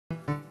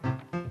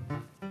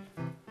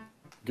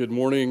Good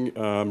morning.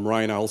 I'm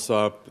Ryan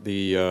Alsop,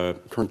 the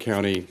Kern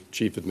County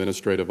Chief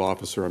Administrative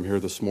Officer. I'm here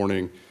this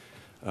morning.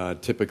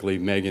 Typically,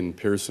 Megan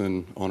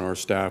Pearson on our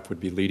staff would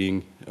be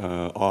leading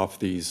off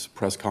these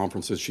press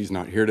conferences. She's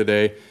not here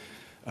today.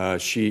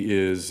 She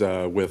is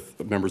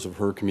with members of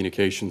her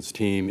communications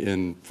team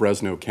in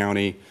Fresno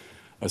County,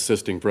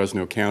 assisting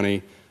Fresno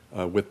County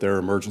with their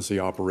emergency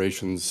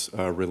operations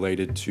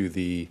related to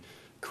the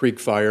Creek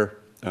Fire.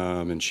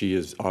 And she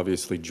is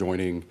obviously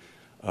joining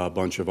a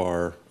bunch of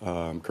our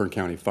Kern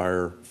County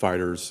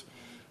firefighters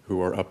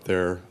who are up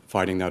there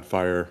fighting that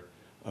fire,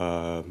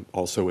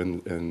 also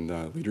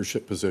in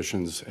leadership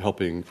positions,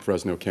 helping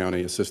Fresno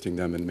County, assisting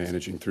them in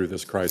managing through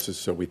this crisis.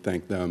 So we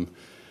thank them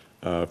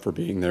for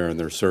being there and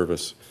their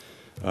service.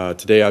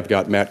 Today I've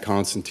got Matt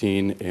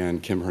Constantine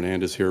and Kim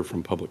Hernandez here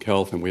from Public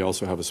Health, and we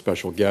also have a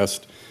special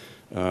guest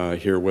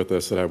here with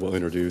us that I will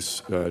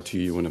introduce to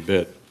you in a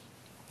bit.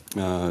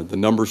 The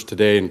numbers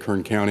today in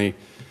Kern County,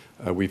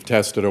 we've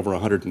tested over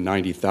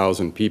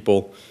 190,000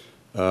 people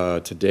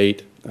to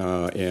date,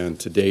 and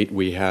to date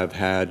we have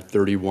had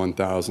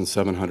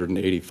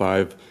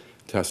 31,785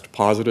 test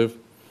positive,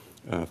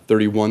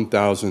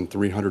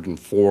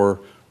 31,304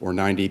 or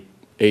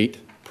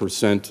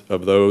 98%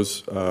 of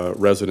those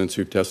residents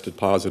who've tested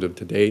positive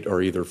to date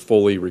are either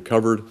fully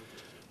recovered,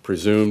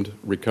 presumed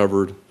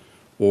recovered,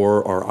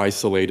 or are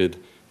isolated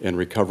and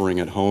recovering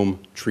at home,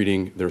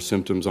 treating their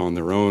symptoms on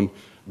their own.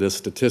 This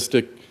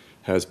statistic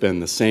has been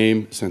the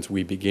same since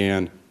we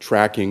began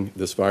tracking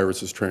this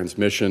virus's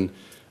transmission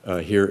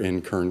here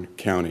in Kern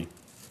County.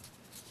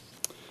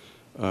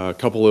 A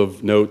couple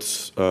of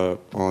notes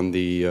on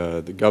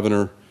the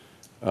governor.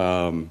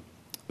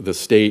 The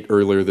state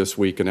earlier this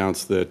week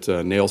announced that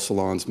nail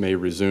salons may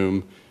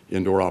resume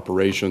indoor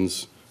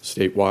operations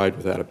statewide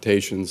with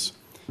adaptations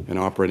and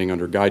operating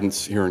under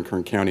guidance. Here in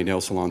Kern County,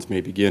 nail salons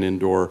may begin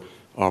indoor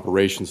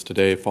operations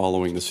today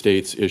following the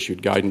state's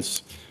issued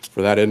guidance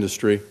for that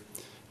industry.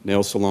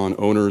 Nail salon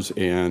owners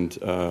and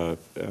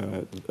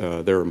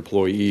their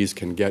employees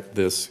can get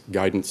this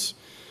guidance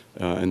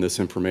and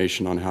this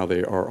information on how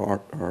they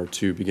are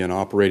to begin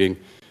operating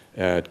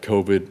at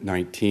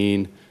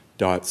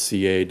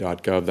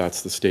covid19.ca.gov.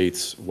 That's the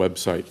state's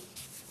website.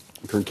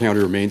 Kern County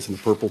remains in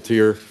the purple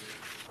tier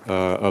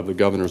of the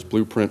governor's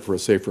blueprint for a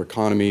safer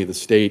economy. The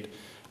state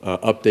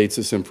updates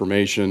this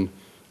information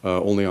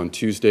only on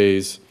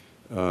Tuesdays.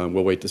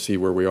 We'll wait to see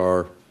where we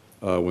are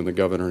when the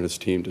governor and his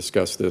team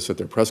discuss this at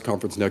their press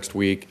conference next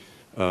week.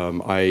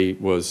 I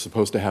was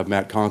supposed to have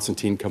Matt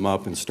Constantine come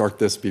up and start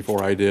this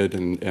before I did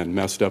and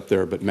messed up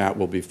there, but Matt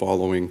will be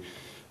following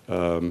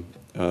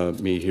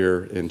me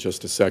here in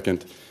just a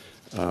second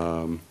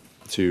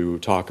to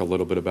talk a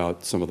little bit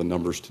about some of the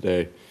numbers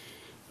today.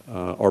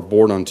 Our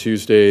board on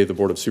Tuesday, the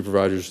Board of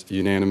Supervisors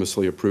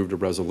unanimously approved a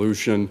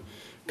resolution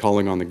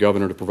calling on the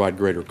governor to provide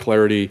greater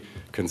clarity,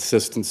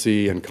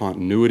 consistency, and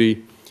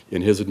continuity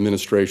in his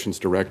administration's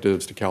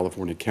directives to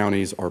California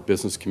counties, our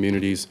business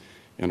communities,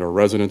 and our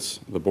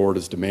residents. The board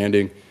is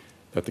demanding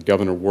that the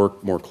governor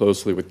work more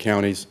closely with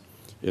counties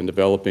in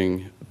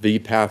developing the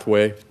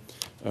pathway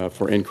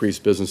for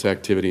increased business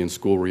activity and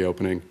school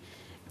reopening,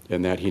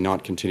 and that he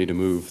not continue to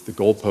move the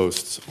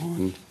goalposts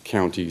on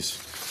counties.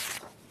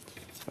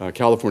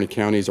 California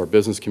counties, our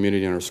business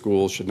community, and our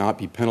schools should not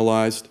be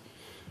penalized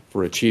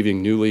for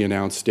achieving newly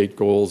announced state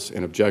goals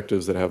and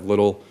objectives that have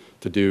little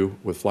to do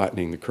with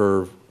flattening the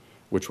curve,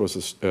 which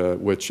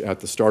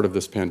at the start of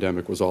this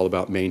pandemic was all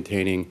about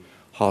maintaining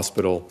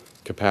hospital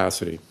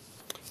capacity.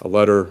 A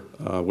letter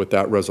with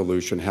that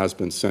resolution has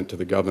been sent to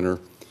the governor,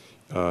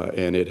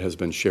 and it has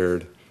been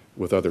shared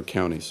with other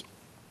counties.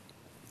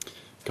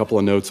 A couple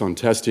of notes on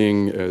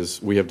testing.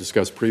 As we have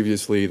discussed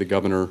previously, the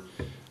governor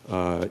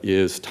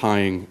is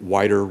tying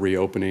wider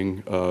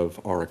reopening of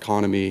our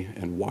economy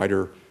and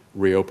wider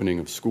reopening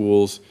of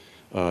schools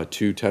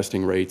to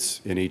testing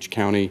rates in each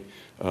county.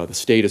 The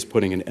state is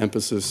putting an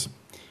emphasis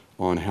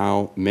on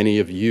how many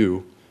of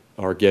you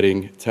are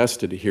getting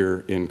tested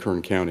here in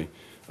Kern County.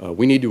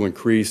 We need to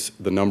increase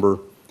the number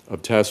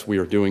of tests we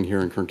are doing here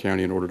in Kern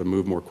County in order to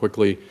move more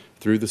quickly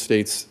through the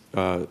state's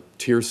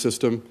tier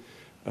system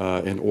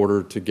in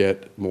order to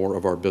get more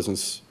of our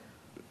businesses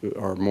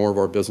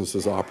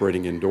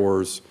operating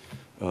indoors,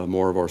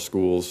 more of our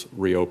schools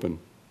reopen.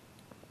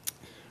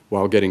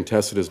 While getting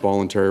tested is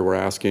voluntary, we're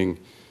asking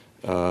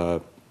our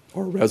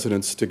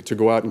residents to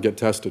go out and get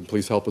tested.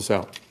 Please help us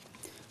out.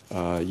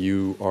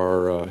 You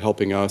are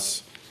helping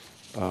us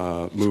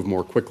move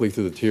more quickly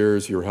through the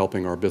tiers. You're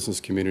helping our business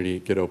community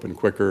get open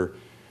quicker.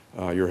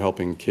 You're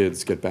helping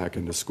kids get back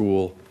into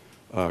school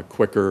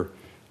quicker.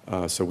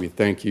 So we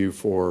thank you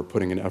for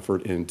putting an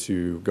effort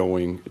into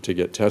going to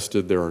get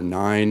tested. There are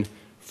 9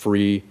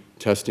 free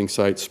testing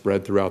sites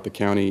spread throughout the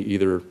county,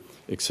 either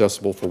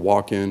accessible for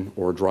walk-in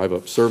or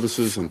drive-up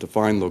services. And to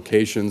find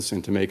locations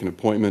and to make an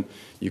appointment,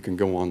 you can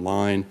go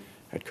online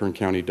at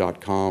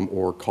kerncounty.com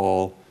or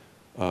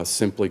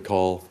simply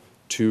call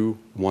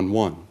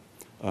 211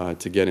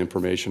 to get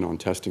information on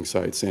testing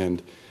sites.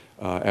 And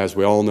as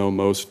we all know,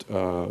 most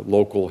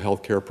local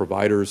healthcare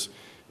providers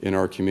in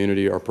our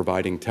community are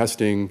providing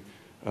testing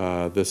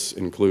This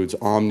includes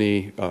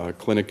Omni,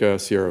 Clinica,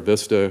 Sierra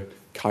Vista,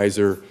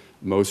 Kaiser,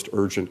 most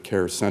urgent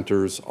care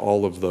centers.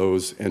 All of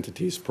those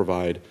entities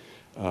provide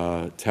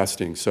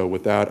testing. So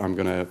with that, I'm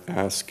going to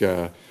ask,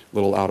 a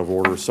little out of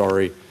order,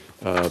 sorry,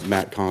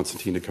 Matt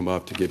Constantine to come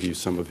up to give you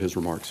some of his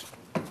remarks.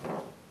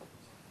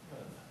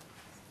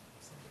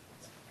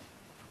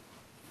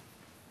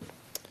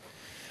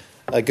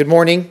 Good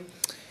morning.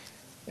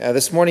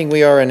 This morning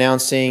we are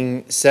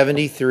announcing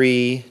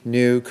 73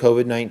 new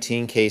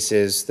COVID-19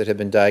 cases that have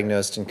been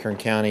diagnosed in Kern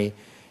County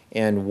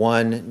and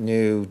 1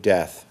 new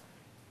death.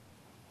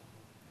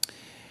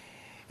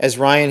 As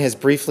Ryan has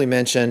briefly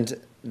mentioned,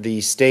 the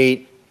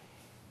state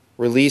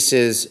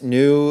releases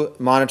new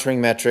monitoring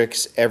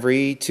metrics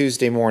every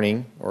Tuesday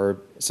morning or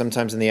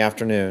sometimes in the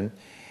afternoon.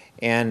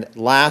 And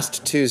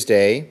last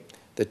Tuesday,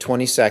 the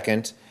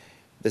 22nd,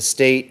 the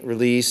state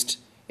released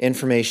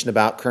information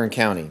about Kern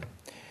County.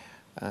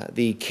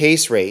 The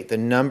case rate, the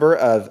number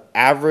of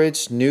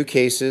average new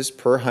cases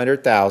per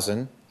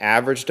 100,000,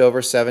 averaged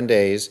over 7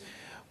 days,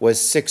 was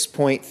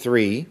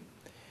 6.3.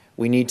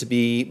 We need to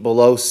be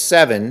below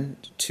 7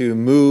 to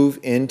move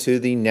into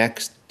the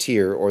next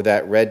tier, or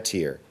that red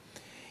tier.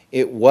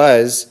 It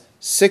was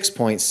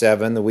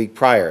 6.7 the week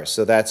prior,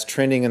 so that's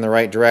trending in the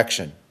right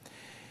direction.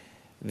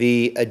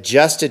 The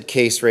adjusted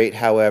case rate,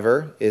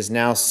 however, is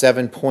now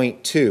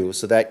 7.2,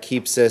 so that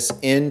keeps us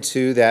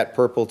into that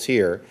purple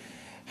tier.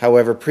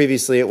 However,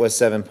 previously it was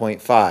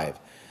 7.5,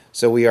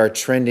 so we are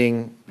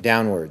trending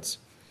downwards.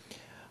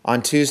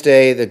 On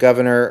Tuesday, the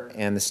governor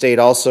and the state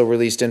also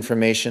released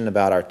information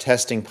about our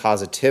testing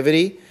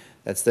positivity.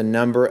 That's the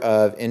number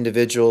of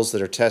individuals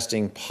that are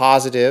testing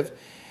positive.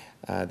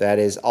 That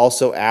is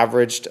also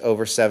averaged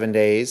over 7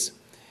 days.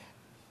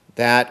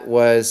 That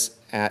was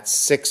at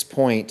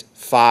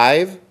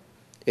 6.5.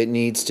 It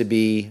needs to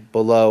be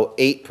below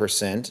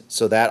 8%,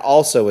 so that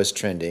also is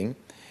trending.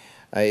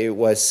 It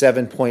was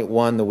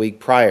 7.1 the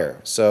week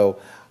prior. So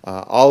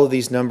all of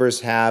these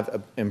numbers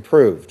have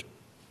improved.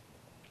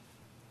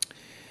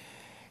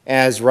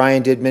 As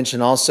Ryan did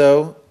mention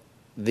also,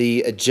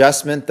 the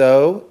adjustment,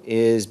 though,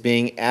 is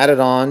being added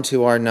on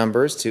to our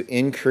numbers to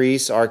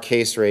increase our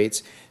case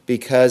rates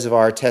because of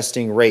our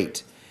testing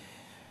rate.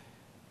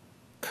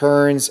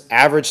 Kern's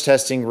average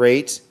testing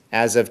rate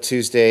as of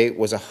Tuesday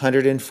was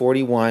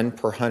 141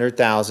 per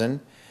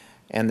 100,000,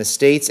 and the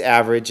state's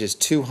average is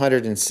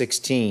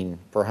 216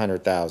 per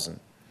 100,000.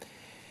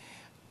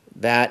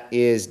 That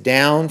is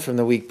down from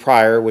the week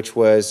prior, which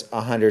was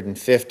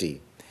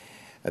 150.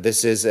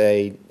 This is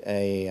a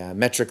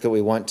metric that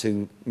we want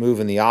to move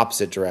in the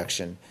opposite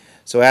direction.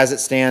 So as it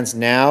stands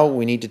now,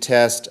 we need to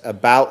test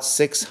about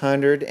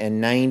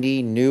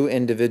 690 new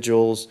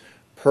individuals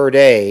per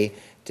day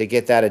to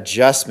get that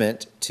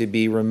adjustment to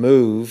be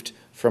removed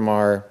from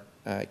our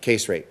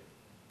case rate.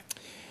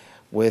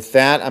 With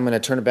that, I'm going to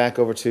turn it back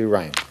over to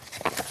Ryan.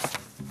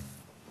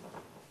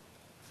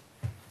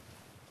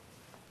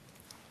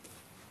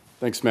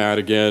 Thanks, Matt.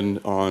 Again,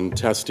 on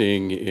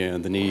testing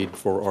and the need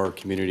for our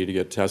community to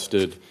get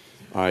tested,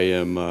 I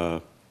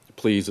am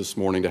pleased this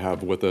morning to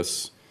have with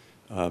us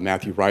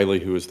Matthew Riley,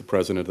 who is the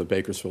president of the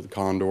Bakersfield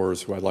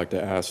Condors, who I'd like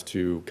to ask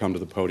to come to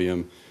the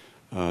podium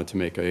to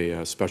make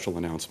a special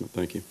announcement.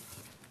 Thank you.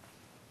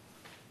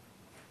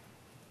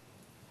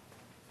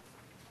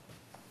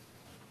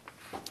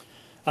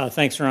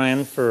 Thanks,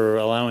 Ryan, for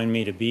allowing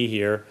me to be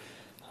here.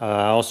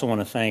 I also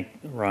want to thank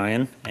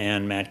Ryan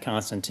and Matt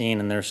Constantine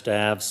and their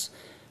staffs,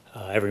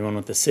 everyone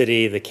with the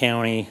city, the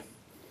county,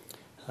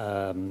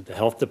 the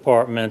health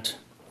department,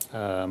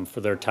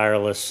 for their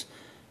tireless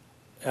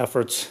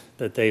efforts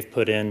that they've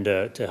put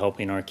into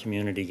helping our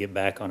community get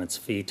back on its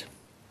feet.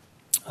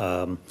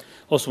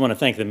 Also want to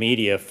thank the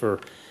media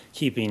for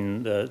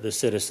keeping the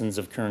citizens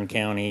of Kern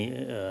County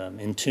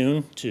in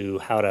tune to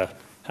how to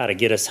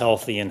get us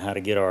healthy and how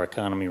to get our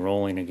economy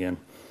rolling again.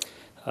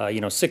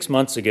 6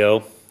 months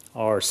ago,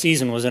 our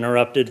season was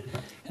interrupted,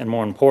 and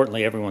more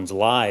importantly, everyone's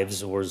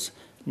lives was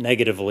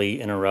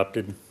negatively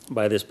interrupted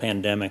by this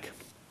pandemic.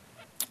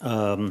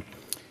 And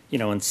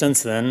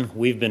since then,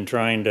 we've been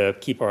trying to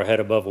keep our head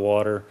above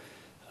water,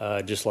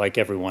 just like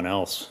everyone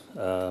else.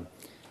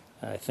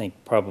 I think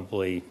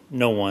probably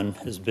no one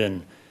has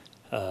been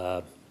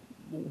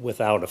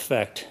without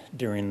effect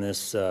during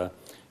this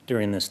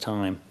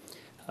time.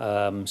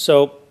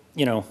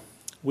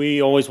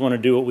 We always want to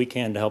do what we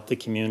can to help the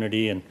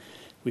community, and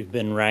we've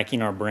been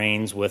racking our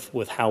brains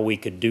with how we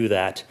could do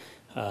that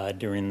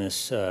during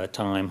this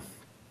time.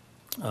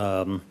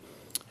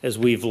 As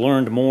we've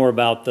learned more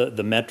about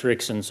the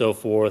metrics and so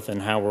forth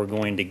and how we're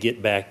going to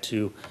get back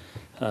to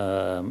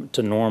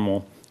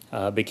normal,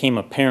 became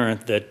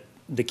apparent that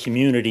the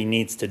community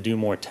needs to do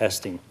more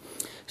testing.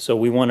 So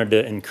we wanted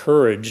to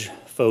encourage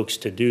folks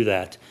to do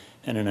that.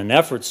 And in an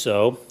effort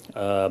so,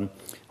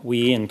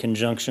 we, in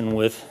conjunction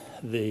with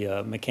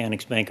the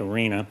Mechanics Bank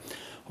Arena,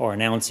 are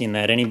announcing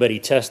that anybody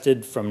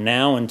tested from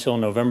now until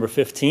November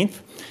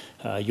 15th,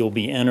 you'll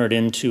be entered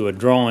into a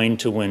drawing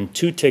to win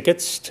 2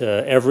 tickets to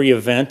every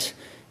event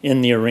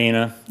in the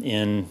arena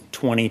in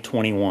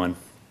 2021.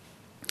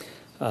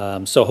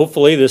 So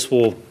hopefully this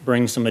will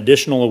bring some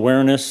additional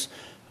awareness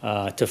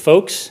to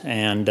folks,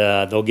 and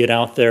they'll get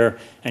out there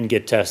and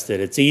get tested.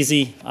 It's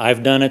easy.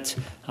 I've done it.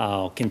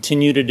 I'll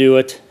continue to do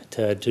it,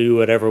 to do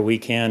whatever we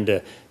can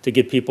to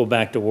get people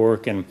back to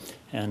work and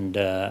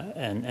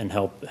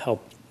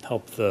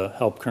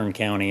help Kern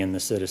County and the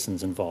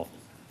citizens involved.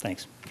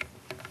 Thanks.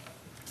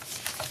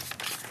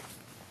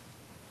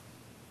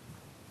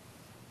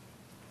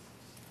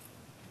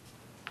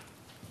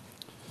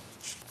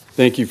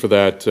 Thank you for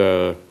that,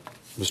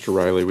 Mr.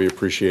 Riley. We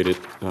appreciate it.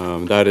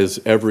 That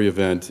is every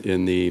event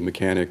in the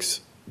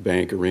Mechanics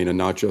Bank arena,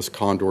 not just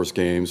Condors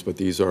games, but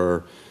these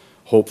are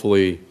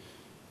hopefully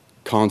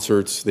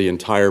concerts, the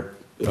entire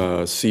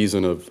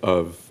season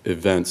of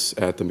events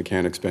at the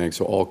Mechanics Bank.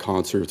 So all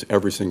concerts,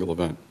 every single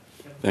event.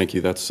 Thank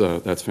you. That's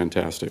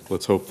fantastic.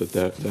 Let's hope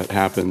that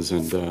happens,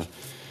 and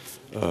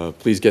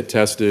please get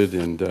tested,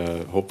 and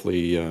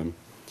hopefully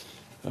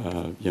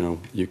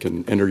you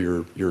can enter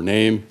your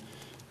name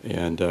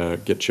and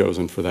get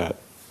chosen for that.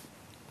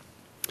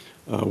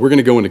 We're going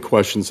to go into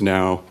questions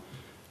now.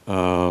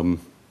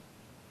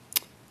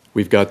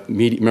 We've got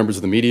members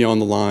of the media on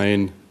the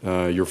line.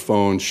 Your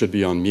phone should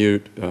be on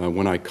mute.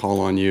 When I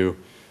call on you,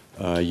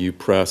 you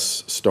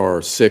press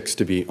 *6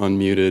 to be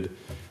unmuted,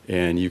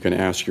 and you can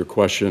ask your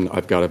question.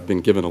 I've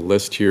been given a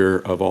list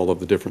here of all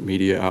of the different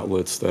media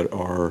outlets that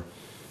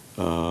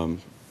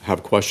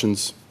have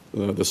questions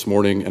this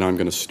morning, and I'm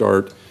going to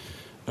start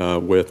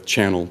with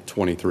Channel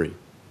 23.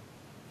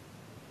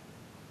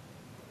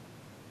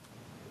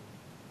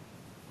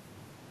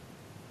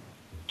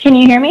 Can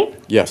you hear me?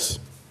 Yes.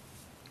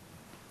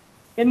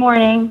 Good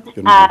morning.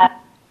 Good morning.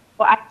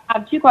 Well, I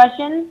have two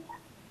questions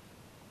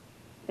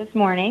this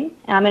morning,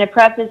 and I'm going to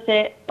preface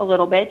it a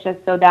little bit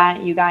just so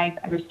that you guys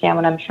understand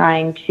what I'm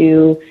trying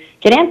to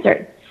get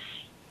answered.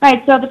 All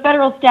right, so the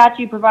federal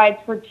statute provides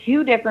for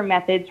two different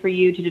methods for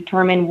you to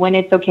determine when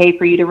it's okay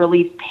for you to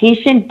release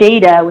patient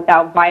data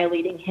without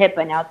violating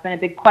HIPAA. Now, it's been a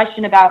big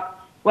question about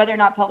whether or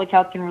not public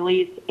health can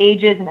release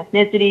ages and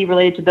ethnicity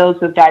related to those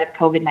who have died of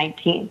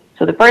COVID-19.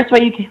 So the first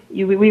way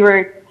we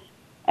were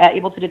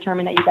able to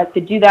determine that you guys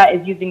could do that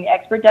is using the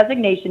expert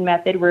designation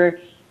method, where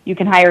you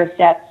can hire a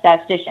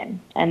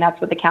statistician, and that's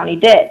what the county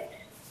did.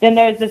 Then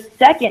there's the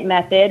second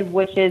method,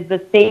 which is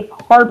the safe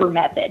harbor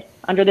method.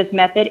 Under this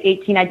method,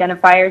 18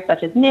 identifiers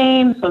such as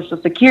name,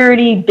 social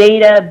security,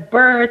 date of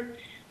birth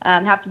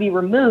have to be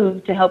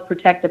removed to help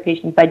protect the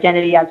patient's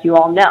identity, as you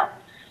all know.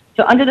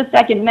 So under the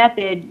second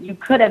method, you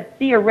could have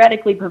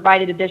theoretically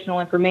provided additional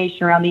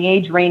information around the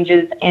age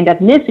ranges and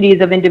ethnicities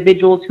of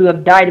individuals who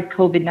have died of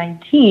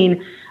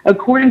COVID-19,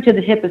 according to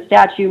the HIPAA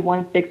statute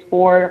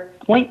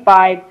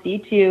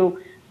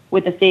 164.5C2,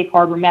 with the safe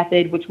harbor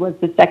method, which was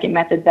the second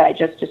method that I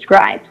just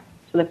described.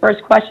 So the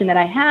first question that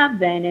I have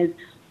then is,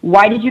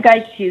 why did you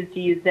guys choose to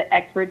use the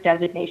expert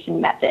designation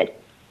method?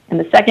 And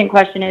the second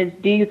question is,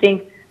 do you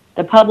think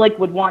the public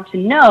would want to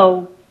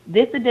know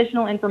this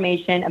additional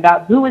information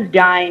about who is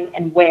dying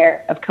and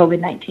where of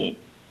COVID-19?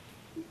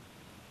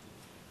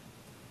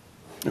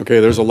 Okay,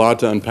 there's a lot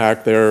to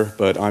unpack there,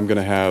 but I'm going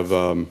to have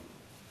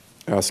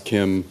ask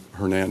Kim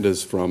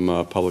Hernandez from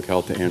Public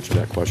Health to answer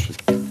that question.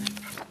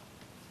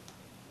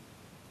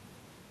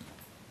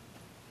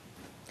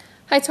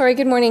 Hi, Tori.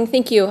 Good morning.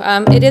 Thank you.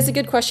 It is a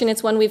good question.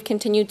 It's one we've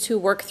continued to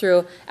work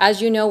through.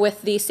 As you know,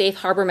 with the safe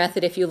harbor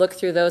method, if you look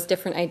through those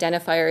different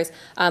identifiers,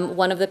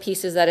 one of the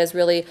pieces that is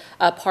really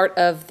a part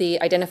of the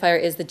identifier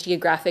is the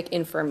geographic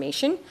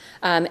information,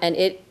 and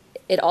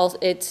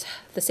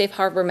the safe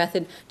harbor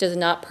method does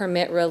not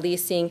permit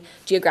releasing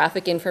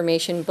geographic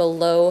information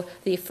below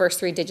the first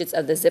 3 digits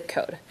of the zip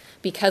code.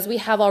 Because we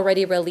have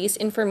already released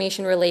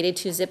information related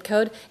to zip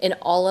code in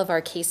all of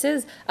our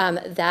cases,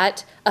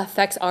 that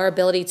affects our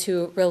ability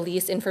to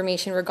release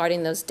information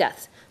regarding those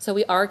deaths. So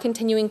we are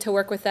continuing to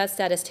work with that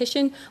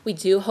statistician. We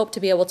do hope to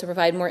be able to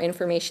provide more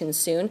information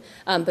soon,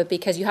 but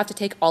because you have to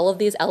take all of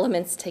these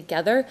elements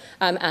together,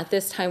 at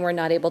this time we're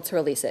not able to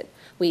release it.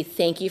 We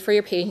thank you for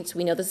your patience.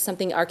 We know this is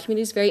something our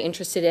community is very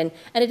interested in,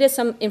 and it is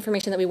some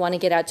information that we want to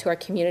get out to our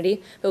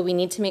community, but we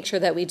need to make sure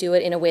that we do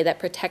it in a way that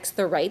protects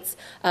the rights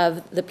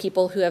of the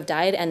people who have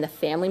died and the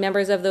family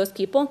members of those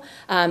people,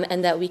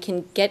 and that we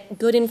can get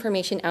good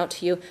information out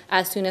to you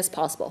as soon as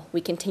possible.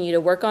 We continue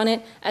to work on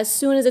it. As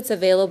soon as it's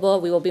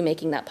available, we will be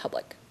making that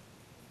public.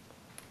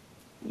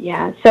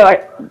 Yeah, so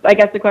I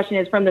guess the question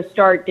is, from the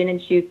start,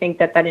 didn't you think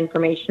that that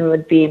information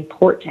would be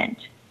important?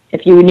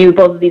 If you knew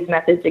both of these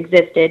methods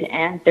existed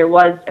and there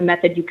was a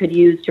method you could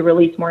use to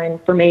release more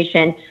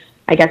information,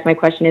 I guess my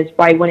question is,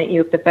 why wouldn't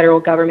you, if the federal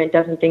government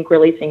doesn't think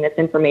releasing this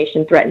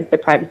information threatens the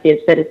privacy of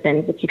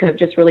citizens, if you could have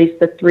just released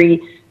the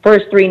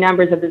first three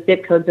numbers of the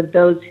zip codes of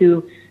those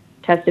who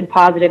tested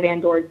positive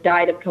and or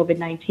died of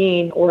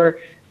COVID-19, or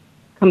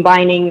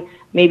combining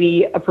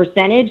maybe a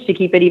percentage to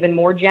keep it even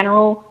more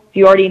general? If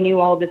you already knew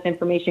all of this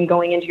information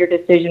going into your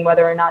decision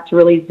whether or not to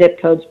release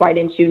zip codes, why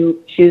didn't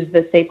you choose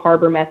the safe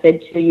harbor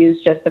method to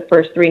use just the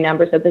first 3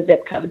 numbers of the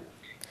zip code?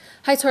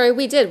 Hi, Tori.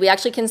 We did. We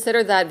actually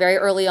considered that very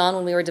early on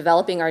when we were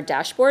developing our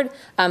dashboard.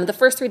 The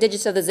first 3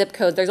 digits of the zip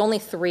code, there's only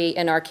 3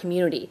 in our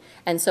community.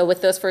 And so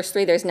with those first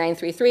 3, there's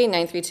 933,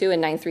 932,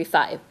 and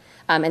 935.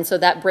 And so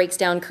that breaks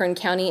down Kern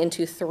County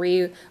into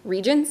 3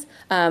 regions.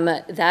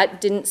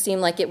 That didn't seem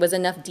like it was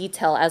enough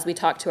detail as we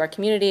talked to our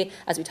community,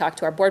 as we talked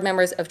to our board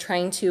members, of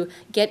trying to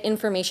get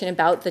information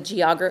about the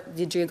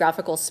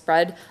geographical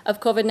spread of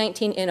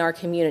COVID-19 in our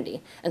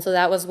community. And so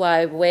that was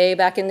why way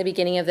back in the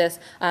beginning of this,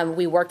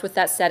 we worked with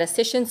that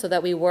statistician so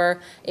that we were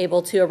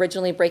able to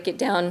originally break it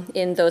down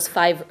in those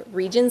 5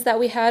 regions that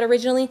we had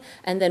originally.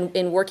 And then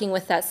in working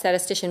with that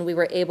statistician, we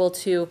were able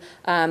to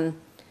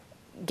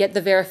get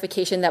the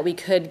verification that we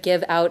could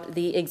give out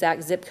the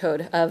exact zip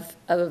code of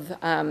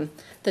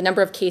the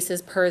number of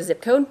cases per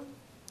zip code.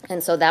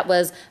 And so that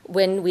was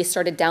when we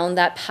started down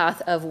that path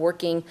of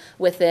working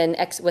with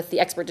the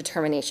expert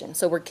determination.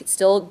 So we're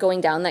still going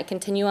down that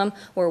continuum.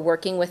 We're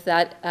working with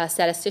that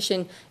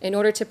statistician in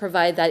order to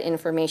provide that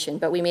information.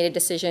 But we made a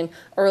decision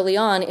early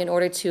on in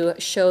order to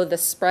show the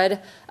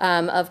spread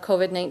of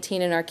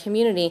COVID-19 in our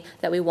community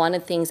that we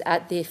wanted things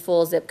at the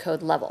full zip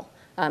code level.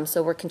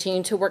 So we're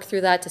continuing to work through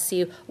that to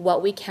see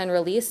what we can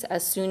release.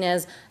 As soon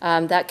as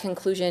that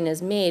conclusion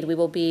is made, we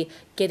will be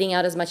getting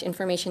out as much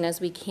information as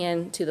we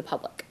can to the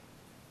public.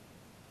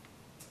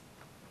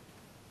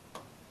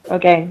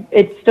 Okay,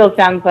 it still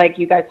sounds like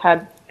you guys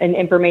had an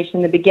information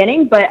in the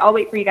beginning, but I'll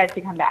wait for you guys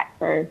to come back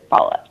for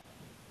follow-up.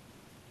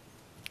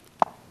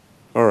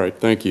 All right,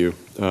 thank you.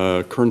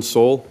 Kern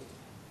Soul,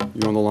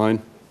 you on the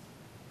line?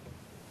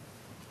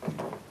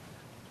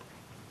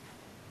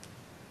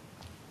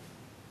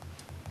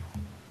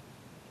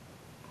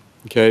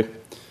 Okay.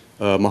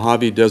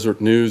 Mojave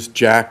Desert News,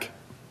 Jack,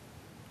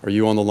 are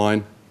you on the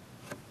line?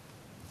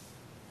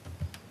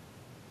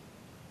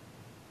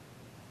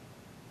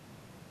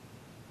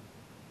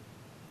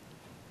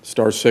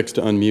 *6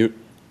 to unmute.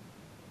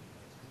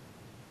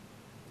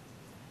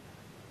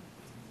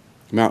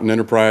 Mountain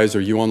Enterprise,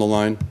 are you on the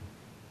line?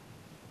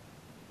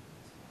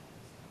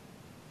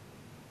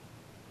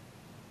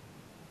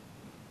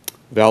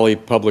 Valley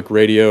Public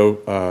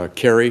Radio,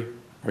 Carrie,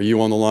 are you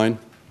on the line?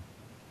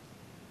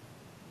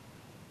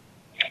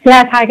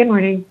 Yes, hi, good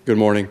morning. Good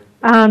morning.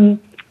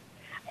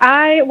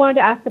 I wanted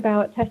to ask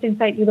about testing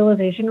site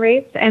utilization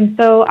rates. And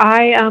so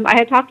I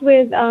had talked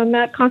with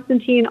Matt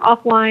Constantine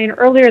offline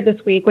earlier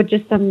this week with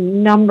just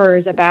some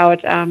numbers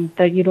about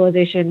the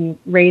utilization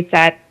rates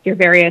at your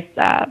various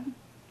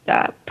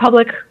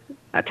public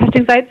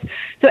testing sites.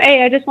 So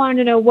I just wanted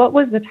to know, what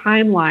was the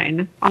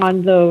timeline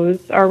on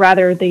those, or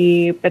rather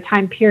the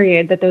time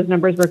period that those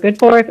numbers were good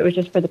for, if it was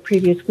just for the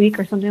previous week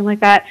or something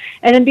like that.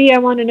 And then B, I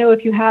want to know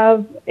if you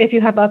have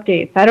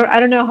updates. I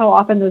don't know how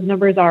often those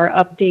numbers are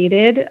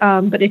updated,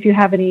 but if you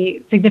have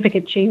any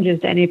significant changes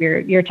to any of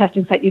your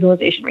testing site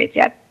utilization rates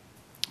yet.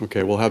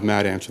 Okay, we'll have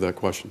Matt answer that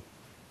question.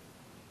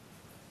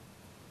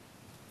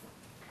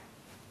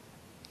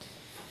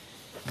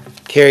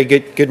 Carrie,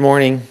 good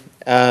morning.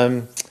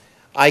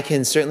 I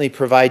can certainly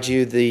provide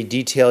you the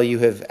detail you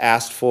have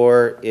asked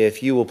for.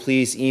 If you will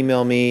please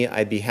email me,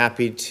 I'd be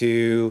happy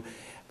to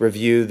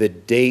review the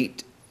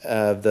date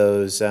of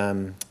those,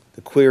 the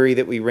query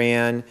that we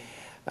ran,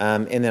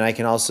 and then I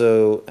can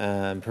also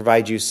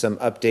provide you some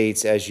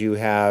updates as you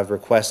have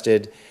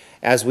requested.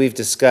 As we've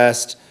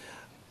discussed,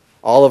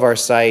 all of our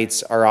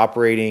sites are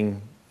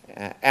operating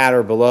at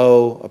or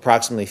below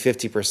approximately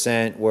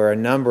 50%, where a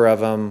number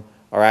of them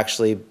are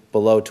actually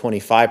below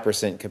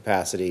 25%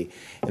 capacity.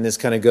 And this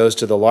kind of goes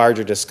to the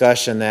larger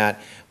discussion that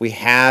we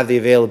have the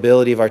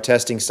availability of our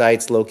testing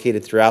sites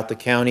located throughout the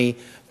county,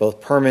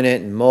 both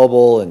permanent and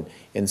mobile and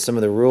in some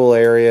of the rural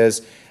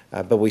areas,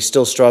 but we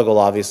still struggle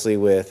obviously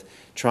with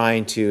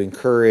trying to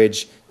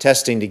encourage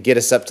testing to get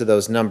us up to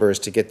those numbers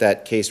to get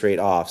that case rate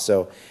off.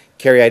 So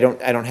Carrie, I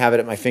don't have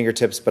it at my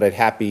fingertips, but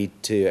I'd be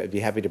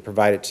happy to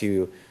provide it to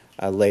you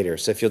later.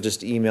 So if you'll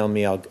just email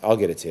me, I'll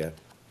get it to you.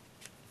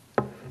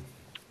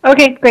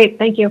 Okay, great.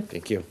 Thank you.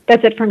 Thank you.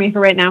 That's it for me for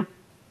right now.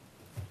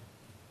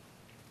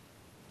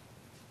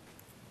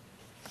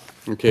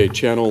 Okay,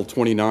 Channel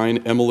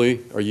 29,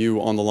 Emily, are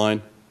you on the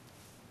line?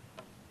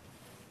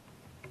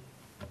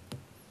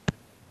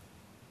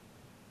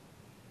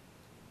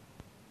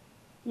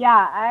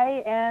 Yeah,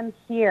 I am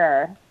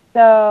here.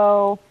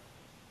 So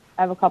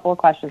I have a couple of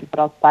questions, but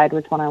I'll decide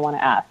which one I want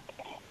to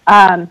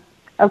ask.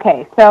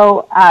 Okay,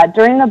 so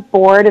during the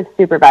Board of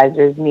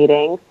Supervisors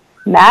meeting,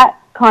 Matt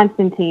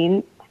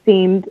Constantine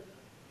seemed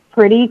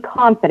pretty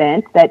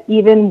confident that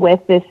even with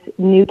this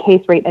new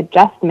case rate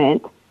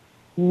adjustment,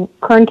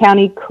 Kern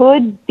County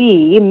could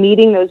be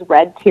meeting those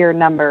red tier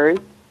numbers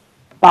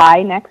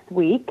by next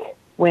week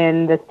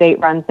when the state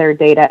runs their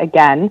data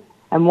again.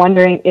 I'm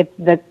wondering if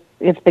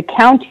the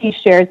county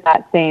shares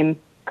that same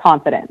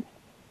confidence.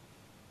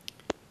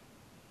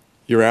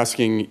 You're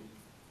asking,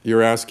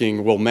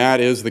 well, Matt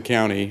is the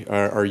county.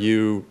 Are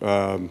you,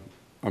 I'm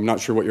not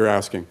sure what you're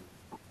asking.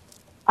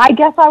 I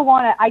guess I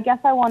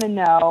want to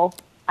know.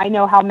 I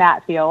know how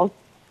Matt feels.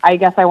 I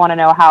guess I want to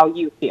know how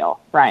you feel,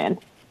 Ryan.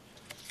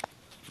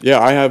 Yeah,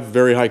 I have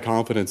very high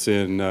confidence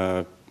in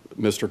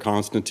Mr.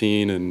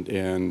 Constantine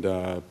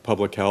and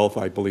Public Health.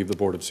 I believe the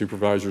Board of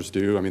Supervisors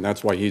do. I mean,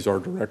 that's why he's our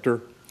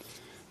director.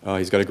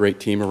 He's got a great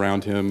team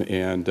around him,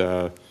 and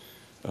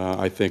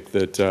I think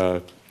that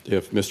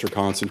if Mr.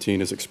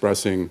 Constantine is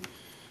expressing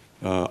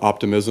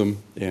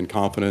optimism and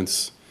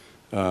confidence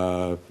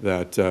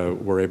that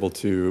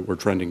we're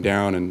trending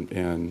down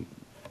and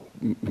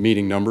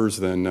meeting numbers,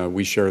 then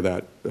we share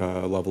that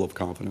level of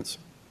confidence.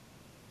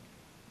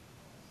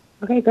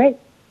 Okay, great.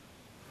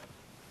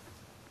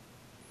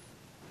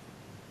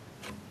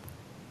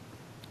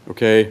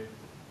 Okay.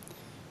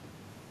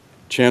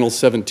 Channel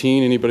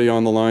 17, anybody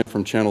on the line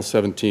from Channel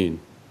 17?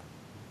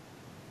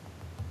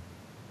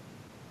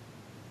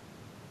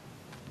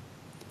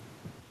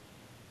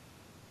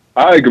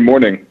 Hi, good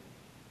morning.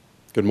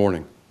 Good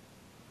morning.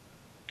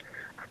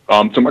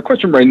 So my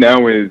question right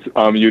now is,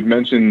 you had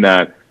mentioned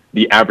that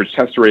the average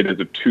test rate as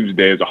of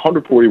Tuesday is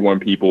 141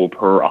 people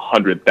per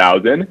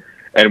 100,000,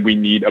 and we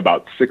need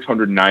about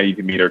 690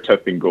 to meet our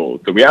testing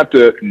goals. So we have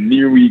to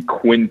nearly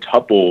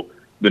quintuple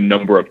the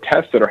number of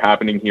tests that are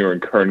happening here in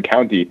Kern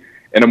County.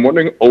 And I'm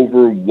wondering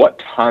over what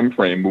time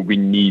frame will we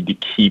need to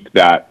keep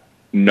that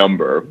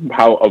number?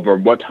 Over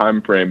what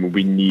time frame will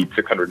we need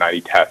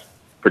 690 tests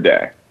per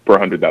day per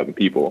 100,000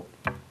 people?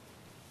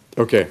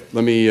 Okay,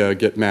 let me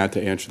get Matt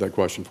to answer that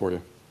question for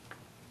you.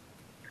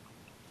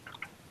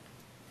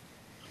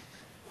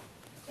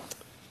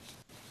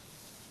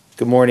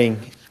 Good morning.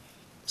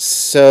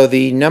 So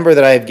the number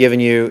that I have given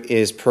you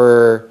is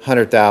per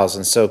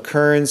 100,000. So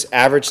Kern's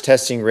average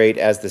testing rate,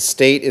 as the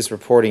state is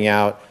reporting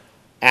out,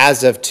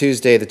 as of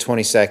Tuesday the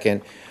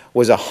 22nd,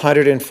 was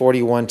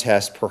 141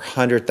 tests per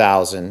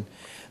 100,000.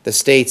 The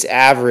state's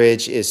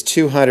average is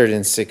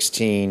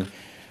 216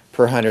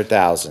 per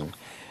 100,000.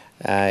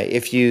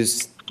 If you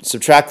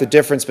subtract the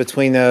difference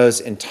between those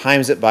and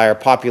times it by our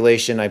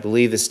population, I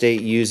believe the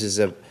state uses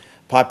a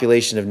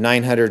population of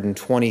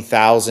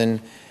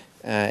 920,000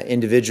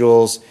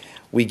 individuals.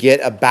 We get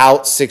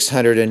about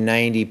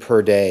 690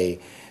 per day.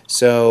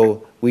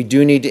 So we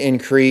do need to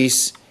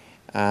increase.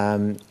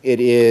 It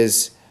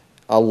is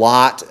a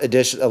lot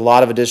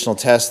of additional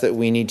tests that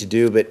we need to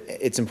do, but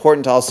it's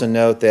important to also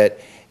note that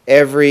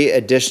every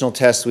additional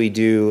test we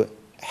do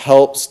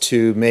helps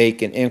to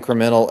make an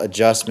incremental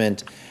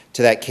adjustment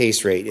to that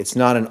case rate. It's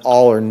not an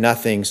all or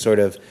nothing sort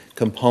of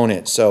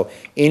component. So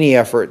any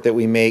effort that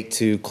we make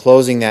to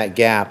closing that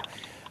gap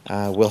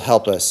will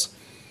help us.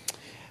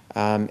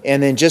 And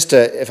then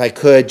if I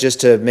could,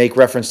 just to make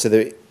reference to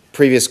the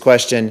previous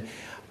question,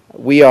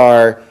 we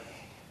are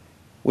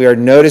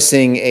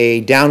noticing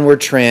a downward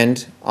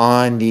trend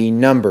on the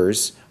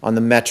numbers, on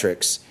the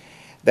metrics.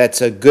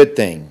 That's a good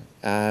thing.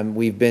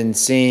 We've been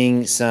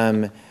seeing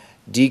some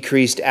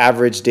decreased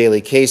average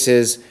daily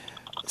cases.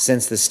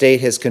 Since the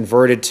state has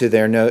converted to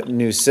their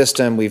new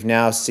system, we've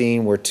now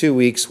seen we're 2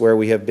 weeks where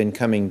we have been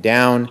coming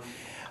down.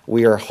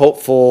 We are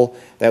hopeful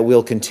that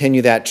we'll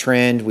continue that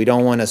trend. We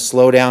don't want to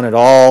slow down at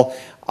all.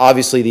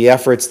 Obviously, the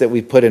efforts that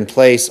we put in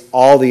place,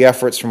 all the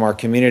efforts from our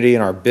community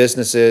and our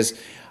businesses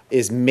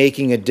is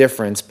making a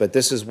difference, but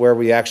this is where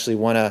we actually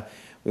want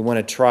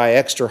to try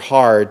extra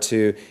hard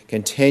to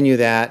continue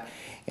that.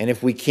 And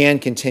if we can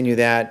continue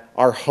that,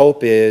 our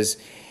hope is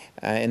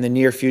in the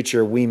near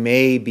future we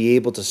may be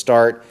able to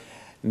start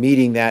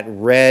meeting that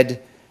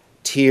red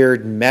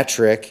tiered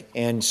metric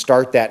and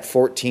start that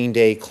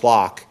 14-day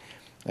clock.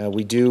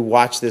 We do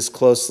watch this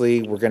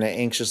closely. We're going to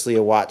anxiously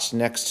watch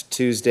next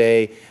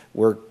Tuesday.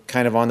 We're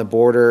kind of on the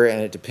border,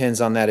 and it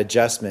depends on that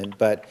adjustment,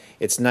 but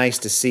it's nice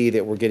to see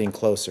that we're getting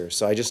closer.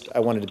 So I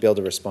wanted to be able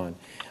to respond.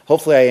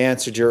 Hopefully I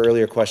answered your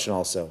earlier question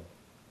also.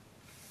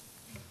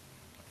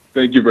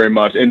 Thank you very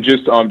much. And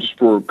just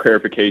for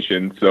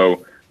clarification,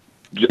 so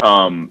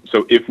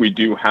if we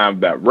do have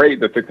that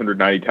rate, the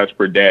 690 tests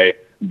per day,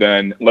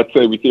 then let's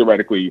say we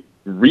theoretically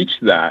reach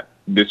that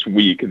this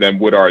week, then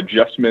would our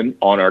adjustment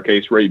on our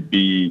case rate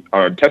be,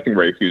 our testing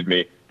rate,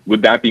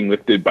 would that be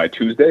lifted by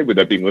Tuesday? Would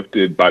that be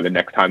lifted by the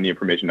next time the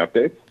information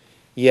updates?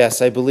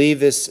 Yes, I believe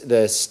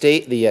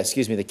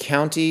the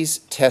county's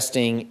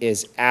testing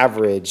is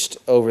averaged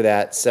over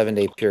that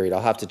 7-day period.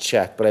 I'll have to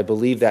check, but I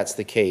believe that's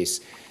the case.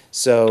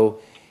 So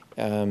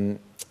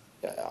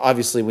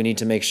obviously we need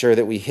to make sure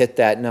that we hit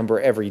that number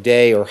every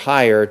day or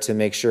higher to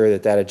make sure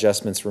that that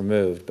adjustment's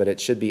removed, but it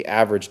should be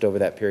averaged over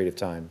that period of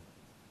time.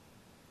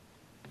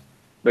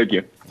 Thank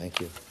you. Thank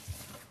you.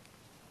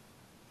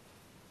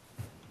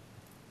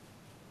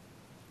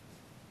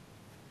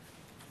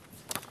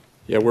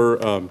 Yeah, we're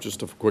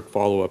just a quick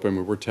follow-up. I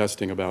mean, we're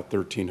testing about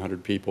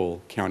 1,300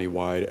 people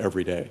countywide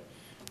every day,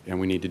 and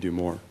we need to do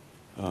more.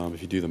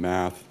 If you do the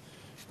math,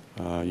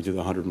 you do the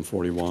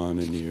 141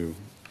 and you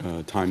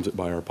times it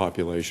by our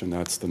population,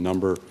 that's the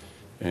number,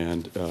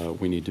 and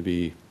we need to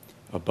be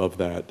above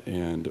that,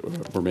 and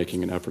we're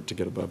making an effort to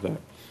get above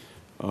that.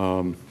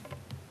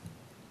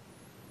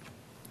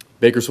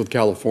 Bakersfield,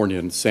 California,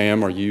 and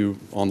Sam, are you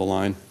on the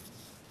line?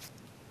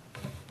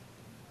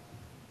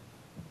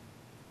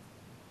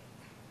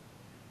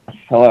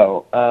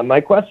 Hello. My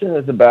question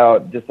is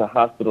about just the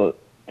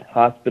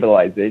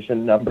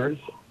hospitalization numbers.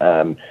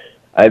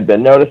 I've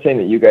been noticing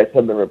that you guys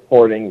have been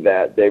reporting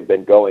that they've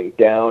been going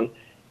down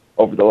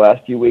over the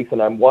last few weeks,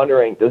 and I'm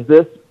wondering, is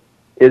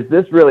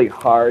this really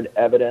hard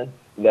evidence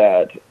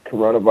that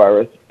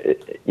coronavirus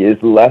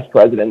is less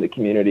present in the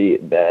community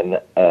than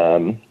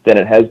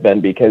it has been?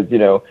 Because, you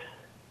know,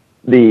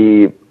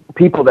 the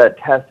people that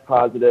test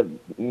positive,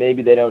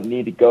 maybe they don't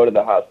need to go to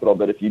the hospital,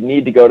 but if you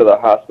need to go to the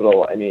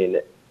hospital, I mean,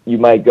 you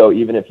might go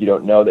even if you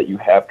don't know that you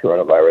have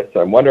coronavirus.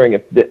 So I'm wondering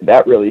if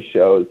that really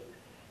shows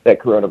that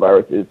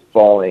coronavirus is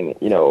falling,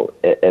 you know,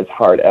 as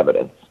hard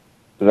evidence.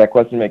 Does that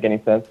question make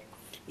any sense?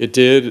 It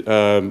did.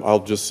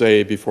 I'll just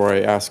say before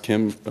I ask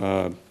him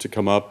to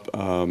come up,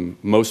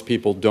 most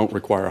people don't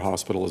require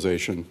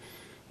hospitalization.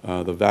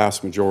 The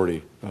vast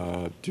majority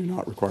do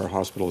not require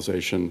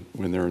hospitalization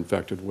when they're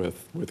infected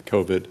with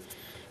COVID.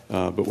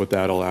 But with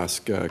that, I'll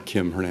ask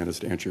Kim Hernandez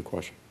to answer your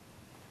question.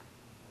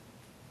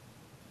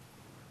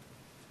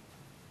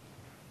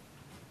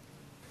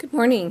 Good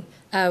morning.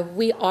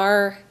 We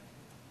are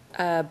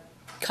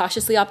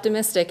cautiously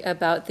optimistic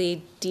about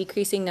the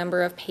decreasing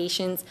number of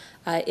patients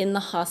in the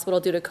hospital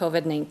due to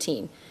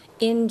COVID-19.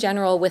 In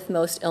general, with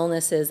most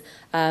illnesses,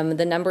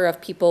 the number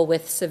of people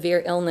with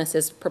severe illness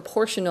is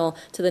proportional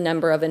to the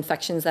number of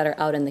infections that are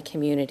out in the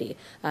community.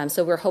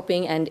 So we're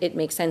hoping, and it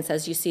makes sense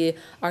as you see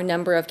our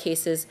number of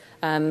cases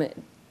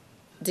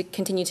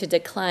continue to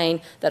decline,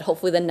 that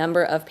hopefully the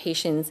number of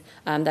patients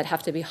that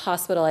have to be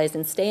hospitalized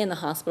and stay in the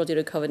hospital due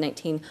to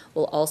COVID-19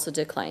 will also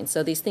decline.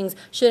 So these things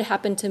should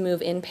happen to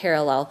move in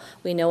parallel.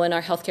 We know in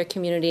our healthcare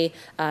community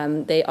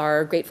they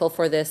are grateful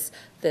for this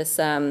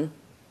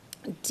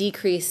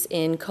decrease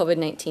in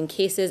COVID-19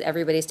 cases.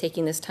 Everybody's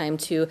taking this time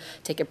to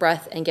take a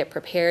breath and get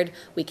prepared.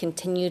 We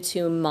continue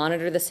to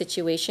monitor the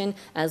situation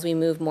as we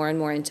move more and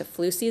more into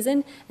flu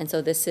season. And so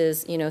this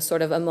is, you know,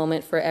 sort of a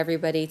moment for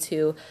everybody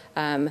to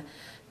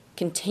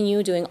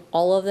continue doing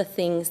all of the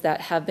things that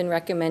have been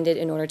recommended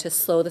in order to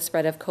slow the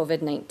spread of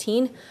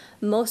COVID-19.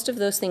 Most of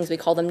those things, we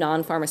call them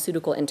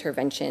non-pharmaceutical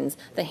interventions,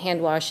 the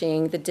hand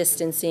washing, the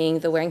distancing,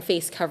 the wearing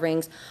face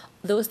coverings.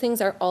 Those things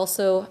are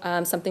also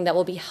something that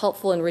will be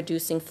helpful in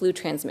reducing flu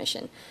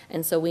transmission.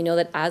 And so we know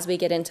that as we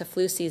get into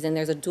flu season,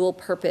 there's a dual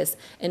purpose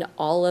in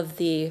all of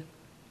the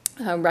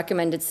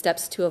recommended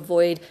steps to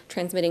avoid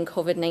transmitting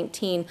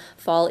COVID-19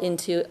 fall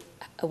into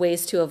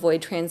ways to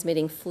avoid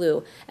transmitting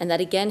flu. And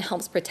that again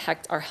helps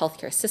protect our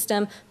healthcare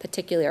system,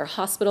 particularly our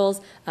hospitals,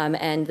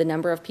 and the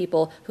number of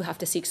people who have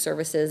to seek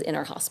services in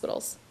our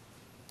hospitals.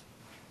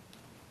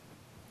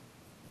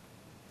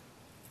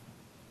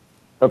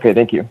 Okay,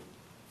 thank you.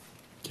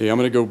 Okay, I'm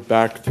going to go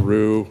back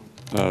through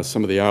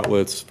some of the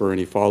outlets for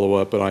any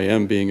follow-up, but I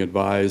am being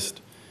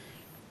advised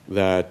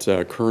that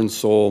Kern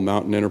Soul,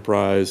 Mountain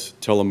Enterprise,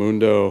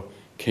 Telemundo,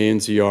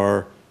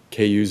 KNZR,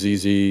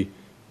 KUZZ,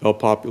 El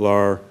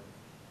Popular,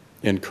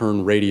 and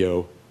Kern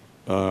Radio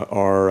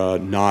are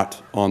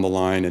not on the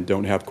line and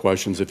don't have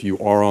questions. If you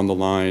are on the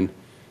line,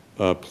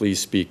 please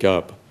speak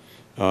up.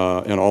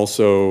 And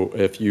also,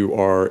 if you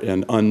are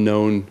an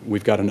unknown,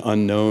 we've got an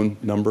unknown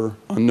number,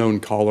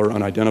 unknown caller,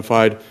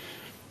 unidentified.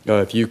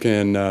 If you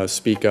can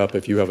speak up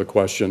if you have a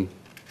question.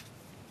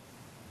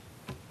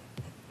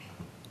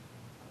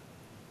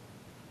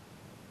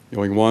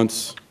 Going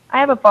once. I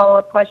have a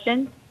follow-up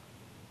question.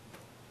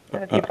 I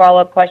have a few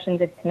follow-up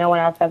questions if no one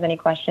else has any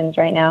questions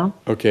right now.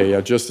 Okay,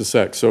 yeah, just a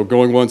sec. So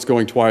going once,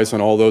 going twice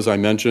on all those I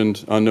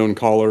mentioned, unknown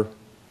caller.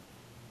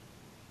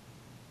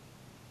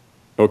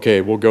 Okay,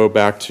 we'll go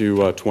back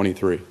to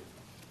 23.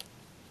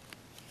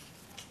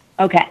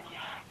 Okay.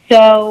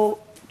 So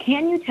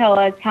can you tell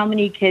us how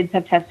many kids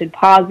have tested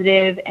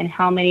positive and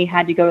how many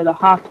had to go to the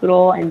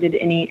hospital and did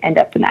any end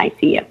up in the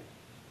ICU?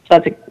 So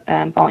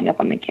that's following up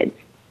on the kids.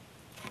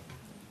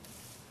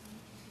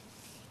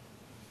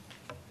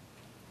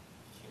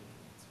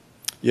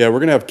 Yeah, we're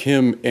going to have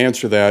Kim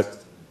answer that,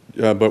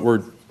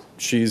 but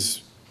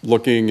she's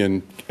looking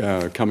and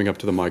coming up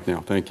to the mic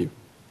now. Thank you.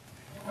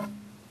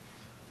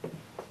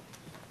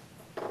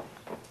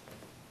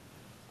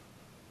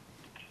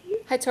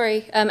 Hi,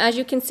 Tori. As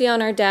you can see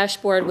on our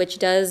dashboard, which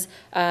does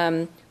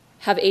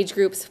have age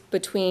groups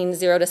between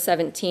 0 to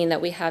 17, that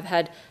we have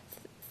had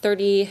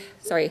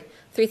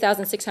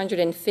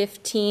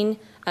 3,615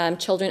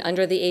 children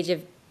under the age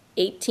of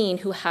 18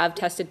 who have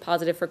tested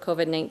positive for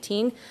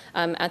COVID-19.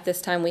 At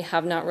this time, we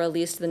have not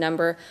released the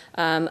number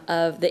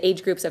of the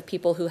age groups of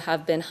people who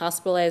have been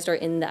hospitalized or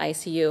in the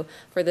ICU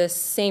for the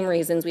same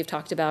reasons we've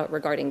talked about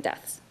regarding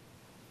deaths.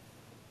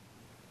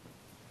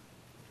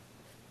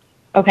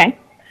 Okay.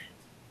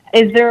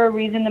 Is there a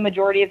reason the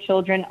majority of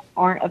children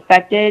aren't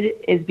affected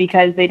is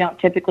because they don't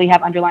typically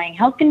have underlying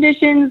health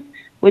conditions,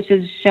 which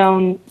is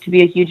shown to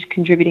be a huge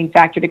contributing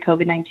factor to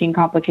COVID-19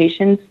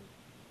 complications?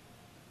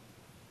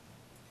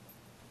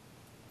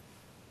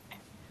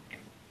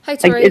 Hi,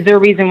 Tori. Like, is there a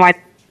reason why?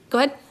 Go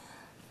ahead. Do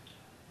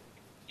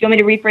you want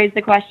me to rephrase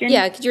the question?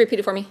 Yeah, could you repeat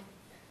it for me?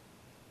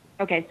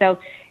 Okay, so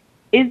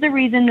is the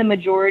reason the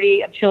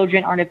majority of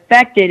children aren't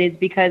affected is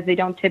because they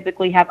don't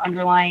typically have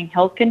underlying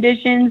health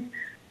conditions,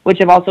 which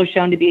have also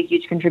shown to be a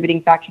huge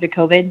contributing factor to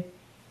COVID?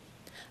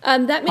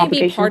 That may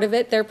be part of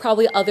it. There are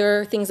probably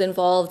other things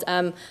involved,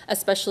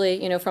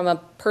 especially, from a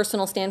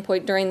personal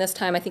standpoint during this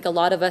time. I think a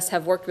lot of us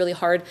have worked really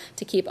hard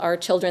to keep our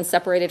children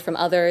separated from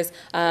others.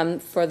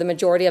 For the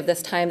majority of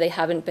this time, they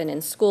haven't been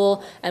in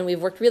school, and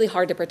we've worked really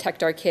hard to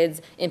protect our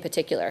kids in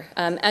particular.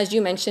 As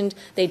you mentioned,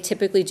 they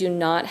typically do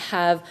not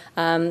have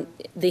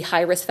the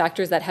high-risk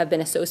factors that have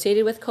been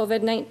associated with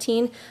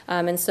COVID-19,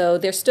 and so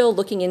they're still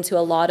looking into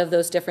a lot of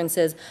those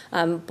differences,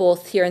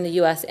 both here in the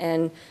U.S.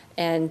 and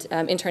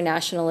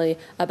internationally,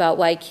 about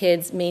why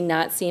kids may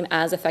not seem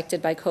as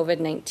affected by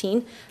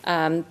COVID-19.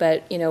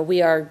 But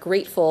we are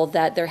grateful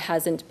that there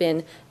hasn't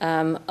been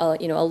a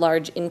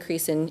large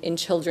increase in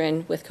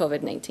children with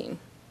COVID-19.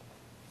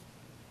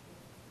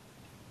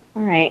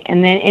 All right,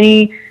 and then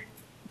any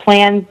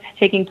plans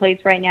taking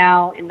place right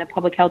now in the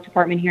public health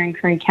department here in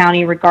Kern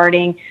County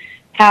regarding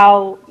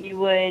how you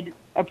would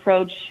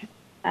approach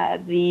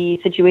the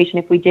situation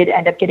if we did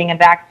end up getting a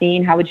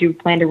vaccine? How would you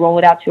plan to roll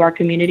it out to our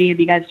community? Have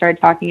you guys started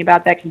talking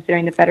about that,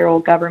 considering the federal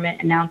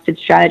government announced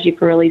its strategy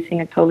for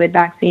releasing a COVID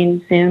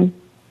vaccine soon?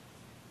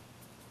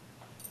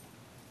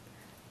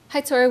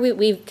 Hi, Tora.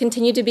 We've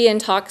continued to be in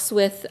talks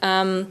with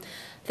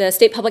the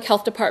State Public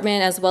Health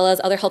Department as well as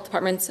other health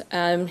departments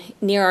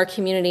near our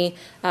community.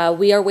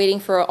 We are waiting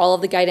for all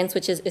of the guidance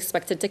which is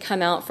expected to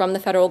come out from the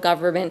federal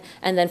government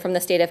and then from the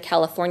state of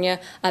California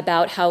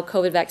about how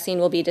COVID vaccine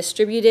will be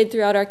distributed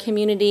throughout our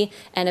community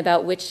and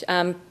about which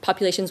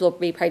populations will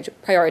be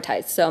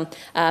prioritized. So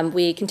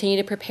we continue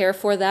to prepare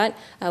for that.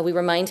 We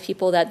remind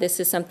people that this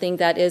is something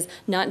that is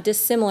not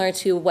dissimilar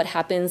to what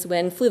happens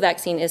when flu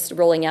vaccine is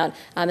rolling out,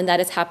 and that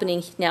is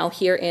happening now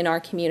here in our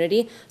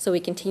community. So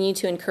we continue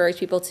to encourage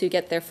people to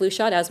get their flu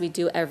shot, as we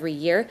do every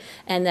year,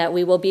 and that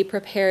we will be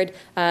prepared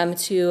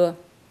to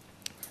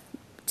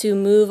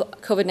move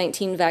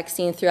COVID-19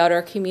 vaccine throughout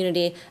our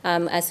community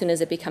as soon as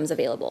it becomes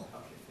available.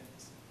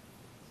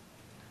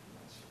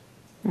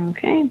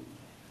 Okay.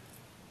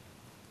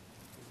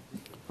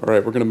 All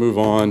right, we're going to move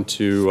on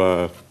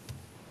to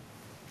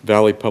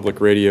Valley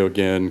Public Radio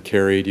again.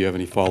 Carrie, do you have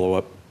any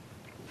follow-up?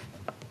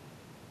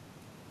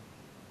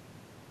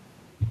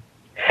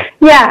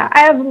 Yeah, I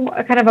have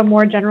kind of a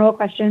more general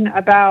question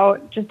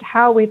about just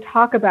how we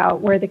talk about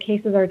where the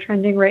cases are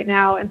trending right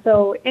now. And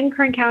so in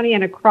Kern County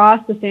and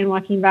across the San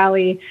Joaquin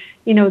Valley,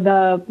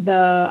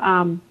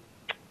 the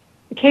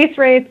case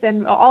rates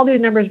and all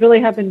these numbers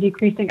really have been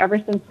decreasing ever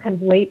since kind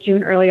of late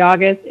June, early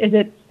August. Is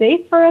it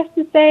safe for us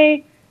to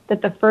say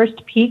that the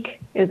first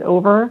peak is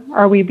over?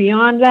 Are we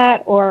beyond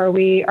that, or are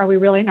we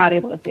really not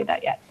able to say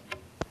that yet?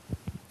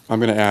 I'm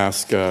going to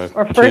ask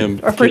Kim.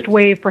 Or first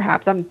wave,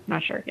 perhaps. I'm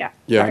not sure. Yeah.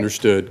 Yeah, Sorry.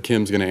 understood.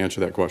 Kim's going to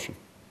answer that question.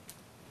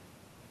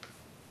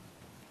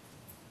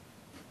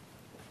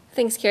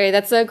 Thanks, Carrie.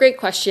 That's a great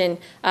question.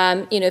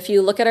 If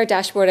you look at our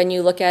dashboard and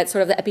you look at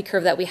sort of the epi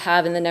curve that we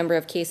have in the number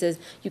of cases,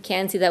 you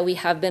can see that we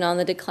have been on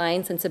the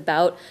decline since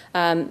about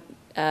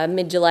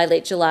mid-July,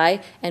 late July,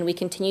 and we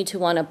continue to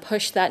want to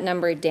push that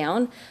number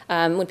down.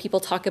 When people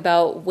talk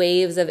about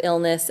waves of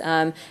illness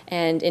and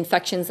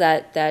infections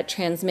that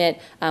transmit,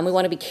 we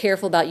want to be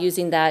careful about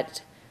using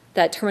that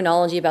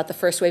terminology about the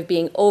first wave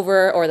being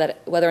over or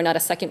that whether or not a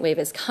second wave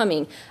is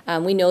coming.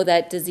 We know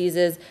that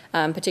diseases,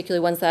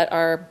 particularly ones that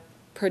are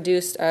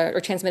produced or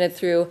transmitted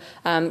through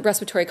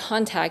respiratory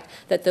contact,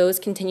 that those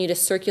continue to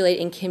circulate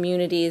in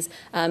communities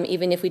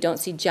even if we don't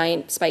see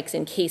giant spikes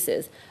in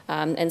cases.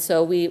 And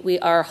so we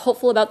are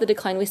hopeful about the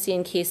decline we see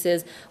in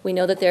cases. We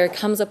know that there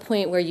comes a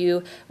point where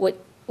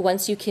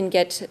once you can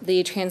get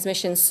the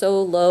transmission so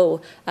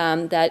low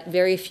that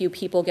very few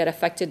people get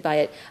affected by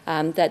it,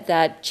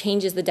 that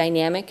changes the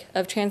dynamic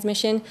of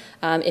transmission.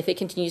 If it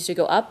continues to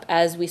go up,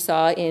 as we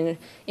saw in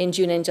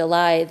June and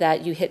July,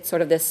 that you hit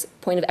sort of this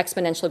point of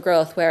exponential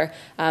growth where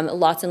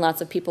lots and lots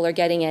of people are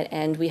getting it,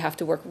 and we have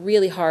to work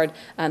really hard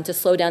to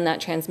slow down that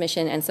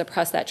transmission and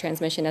suppress that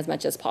transmission as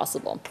much as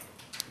possible.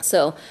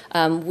 So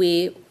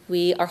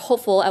we are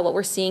hopeful at what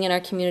we're seeing in our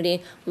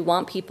community. We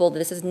want people,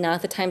 this is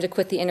not the time to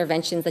quit the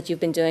interventions that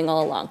you've been doing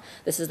all along.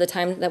 This is the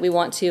time that we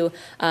want to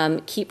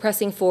keep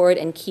pressing forward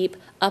and keep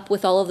up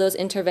with all of those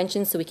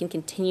interventions so we can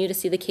continue to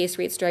see the case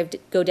rates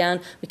go down.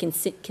 We can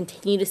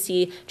continue to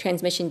see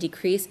transmission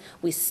decrease.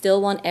 We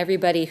still want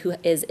everybody who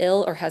is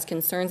ill or has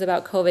concerns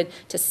about COVID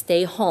to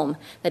stay home.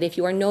 That if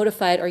you are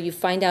notified or you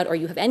find out or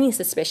you have any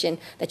suspicion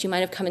that you might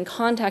have come in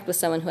contact with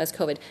someone who has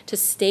COVID, to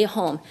stay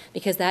home,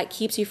 because that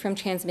keeps you from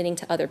transmitting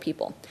to other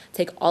people.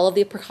 Take all of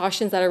the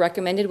precautions that are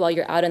recommended while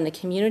you're out in the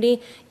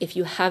community. If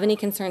you have any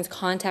concerns,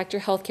 contact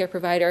your healthcare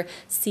provider.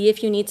 See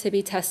if you need to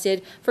be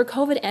tested for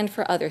COVID and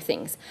for other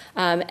things.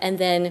 And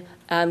then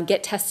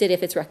get tested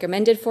if it's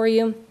recommended for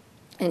you,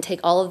 and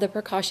take all of the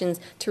precautions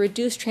to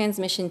reduce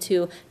transmission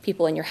to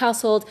people in your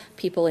household,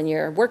 people in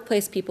your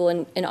workplace, people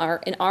in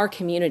our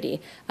community.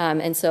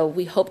 And so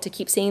we hope to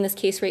keep seeing this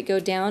case rate go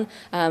down.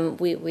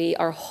 We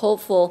are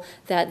hopeful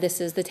that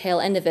this is the tail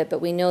end of it, but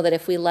we know that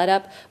if we let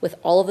up with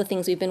all of the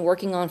things we've been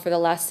working on for the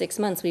last 6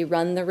 months, we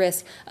run the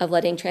risk of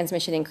letting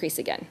transmission increase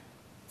again.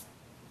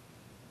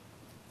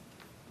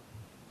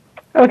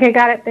 Okay,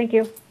 got it. Thank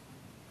you.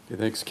 Okay,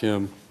 thanks,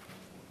 Kim.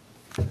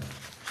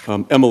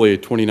 Emily,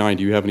 at 29,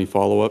 do you have any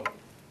follow-up?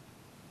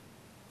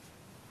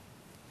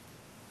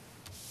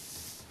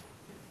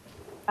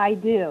 I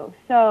do.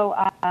 So,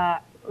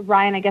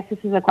 Ryan, I guess this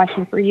is a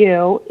question for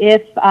you.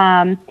 If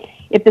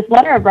this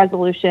letter of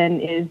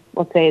resolution is,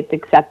 let's say it's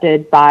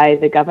accepted by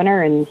the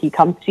governor and he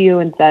comes to you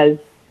and says,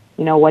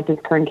 you know, what does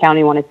Kern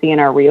County want to see in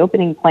our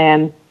reopening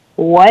plan?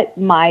 What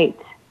might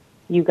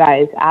you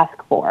guys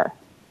ask for?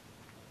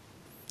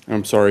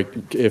 I'm sorry,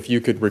 if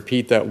you could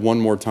repeat that one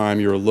more time,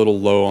 you're a little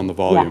low on the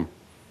volume.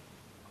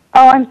 Yeah.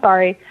 Oh, I'm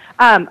sorry.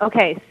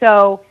 Okay,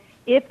 so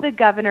if the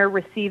governor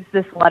receives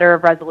this letter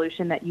of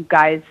resolution that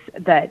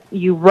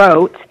you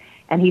wrote,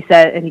 and he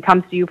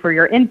comes to you for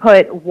your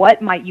input,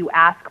 what might you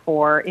ask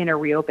for in a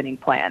reopening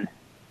plan?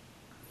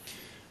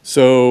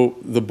 So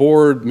the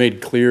board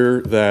made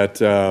clear that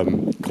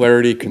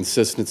clarity,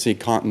 consistency,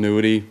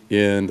 continuity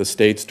in the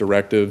state's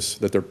directives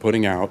that they're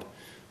putting out,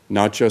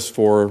 not just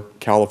for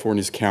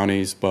California's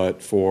counties,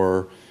 but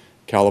for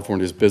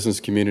California's business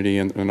community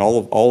and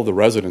all of the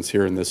residents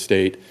here in this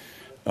state,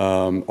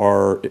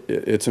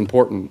 it's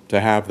important to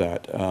have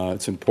that.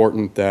 It's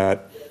important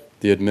that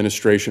the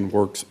administration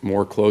works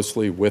more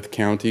closely with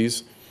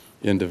counties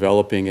in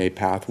developing a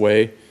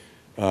pathway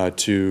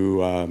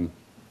to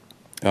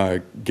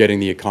getting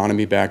the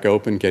economy back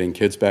open, getting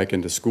kids back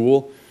into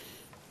school.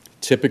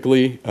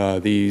 Typically,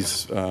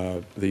 these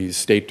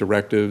state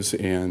directives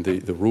and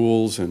the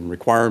rules and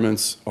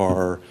requirements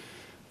are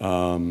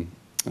told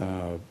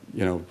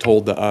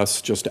to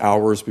us just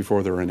hours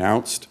before they're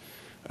announced.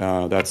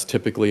 That's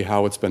typically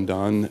how it's been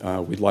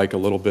done. We'd like a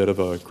little bit of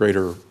a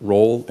greater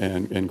role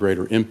and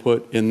greater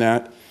input in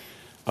that.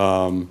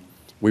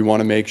 We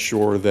want to make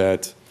sure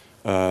that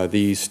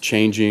these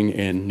changing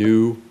and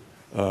new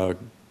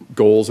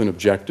goals and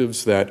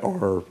objectives that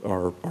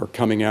are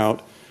coming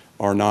out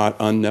are not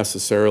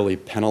unnecessarily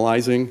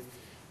penalizing,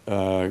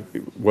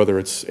 whether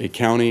it's a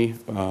county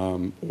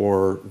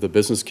or the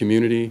business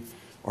community,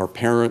 our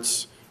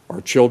parents, our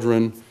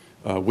children.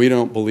 We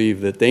don't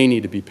believe that they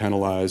need to be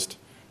penalized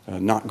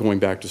not going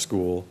back to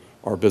school,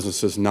 our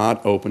businesses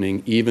not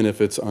opening, even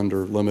if it's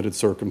under limited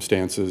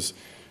circumstances.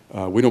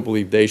 We don't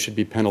believe they should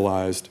be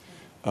penalized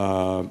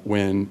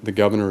when the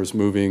governor is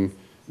moving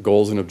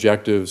goals and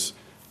objectives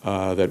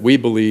that we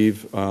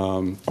believe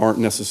aren't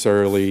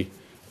necessarily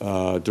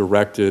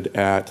directed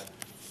at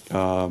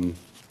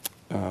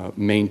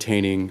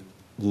maintaining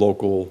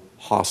local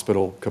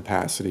hospital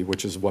capacity,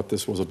 which is what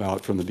this was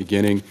about from the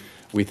beginning.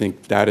 We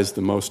think that is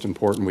the most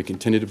important. We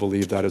continue to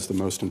believe that is the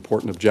most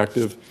important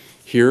objective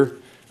here,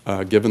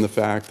 given the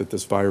fact that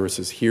this virus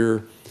is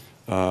here.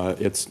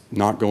 It's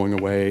not going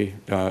away.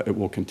 It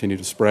will continue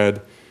to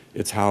spread.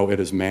 It's how it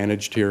is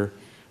managed here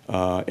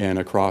and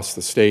across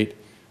the state.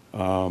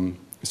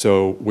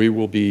 So we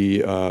will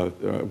be,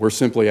 we're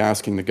simply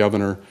asking the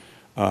governor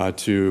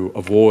to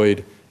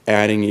avoid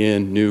adding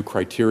in new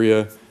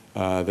criteria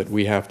that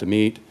we have to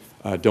meet.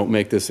 Don't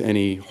make this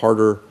any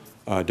harder.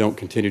 Don't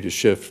continue to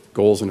shift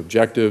goals and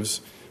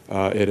objectives.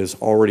 It is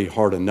already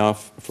hard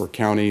enough for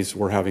counties.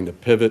 We're having to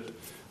pivot,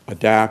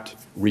 adapt,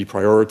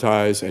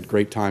 reprioritize at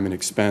great time and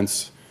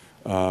expense,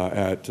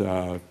 at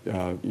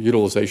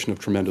utilization of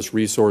tremendous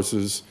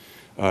resources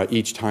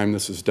each time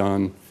this is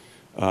done.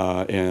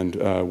 And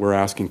we're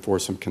asking for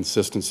some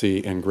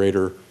consistency and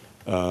greater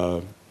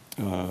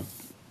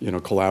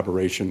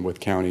collaboration with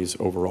counties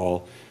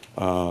overall.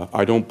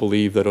 I don't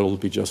believe that it'll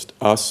be just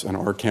us and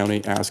our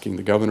county asking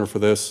the governor for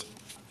this.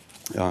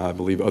 I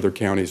believe other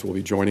counties will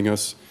be joining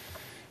us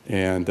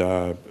and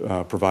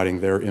providing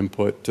their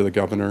input to the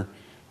governor,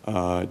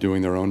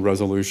 doing their own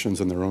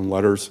resolutions and their own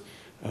letters.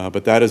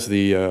 But that is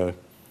the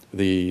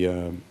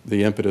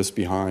impetus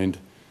behind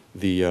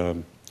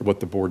what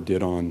the board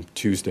did on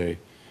Tuesday.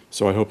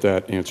 So I hope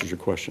that answers your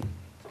question.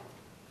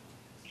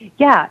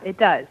 Yeah, it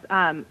does.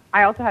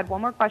 I also had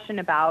one more question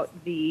about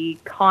the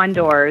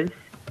Condors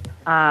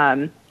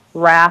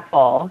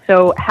raffle.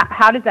 So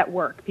how does that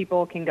work?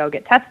 People can go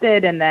get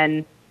tested, and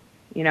then,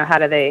 how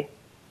do they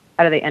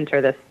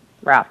enter this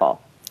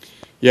raffle?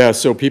 Yeah,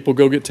 so people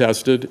go get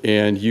tested,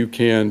 and you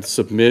can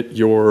submit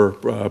your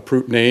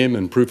name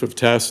and proof of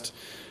test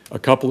a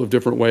couple of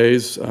different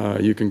ways.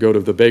 You can go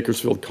to the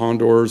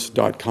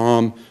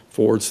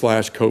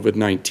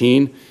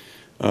bakersfieldcondors.com/COVID-19,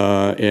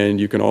 and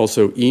you can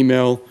also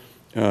email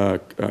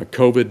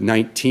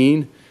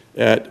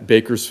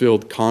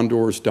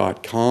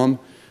COVID-19@bakersfieldcondors.com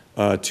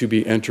to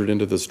be entered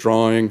into this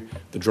drawing.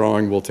 The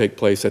drawing will take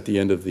place at the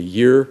end of the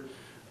year.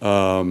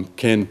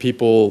 Can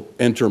people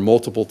enter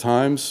multiple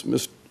times?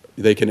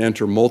 They can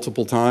enter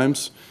multiple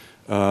times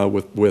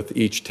with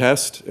each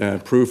test,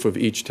 proof of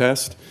each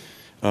test.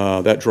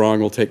 That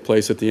drawing will take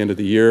place at the end of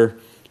the year.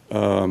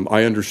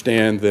 I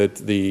understand that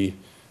the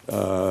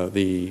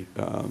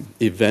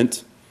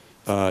event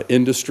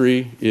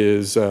industry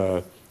is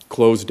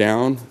closed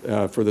down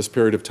for this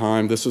period of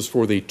time. This is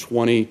for the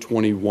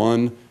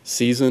 2021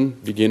 season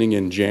beginning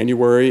in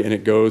January, and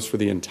it goes for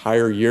the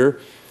entire year.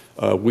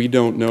 We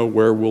don't know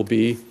where we'll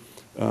be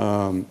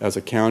as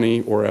a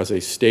county or as a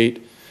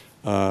state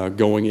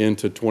going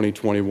into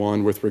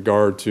 2021 with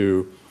regard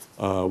to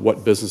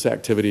what business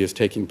activity is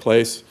taking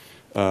place.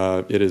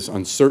 It is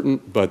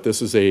uncertain, but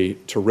this is a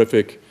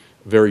terrific,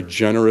 very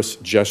generous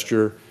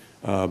gesture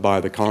by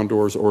the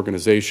Condors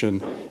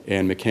organization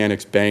and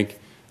Mechanics Bank.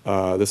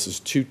 This is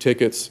 2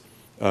 tickets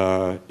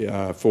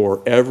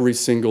for every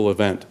single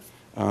event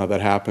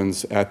that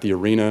happens at the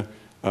arena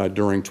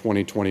during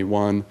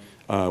 2021.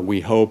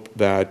 We hope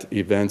that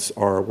events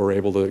we're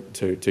able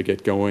to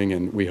get going,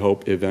 and we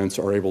hope events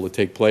are able to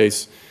take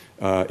place,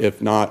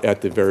 if not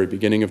at the very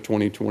beginning of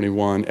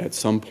 2021, at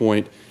some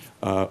point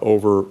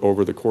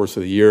over the course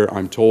of the year.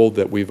 I'm told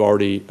that we've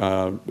already,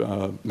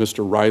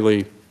 Mr.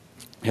 Riley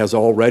has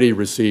already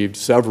received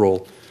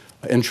several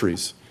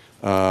entries,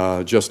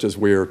 just as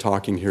we're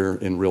talking here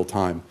in real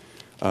time.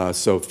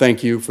 So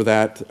thank you for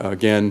that.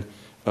 Again,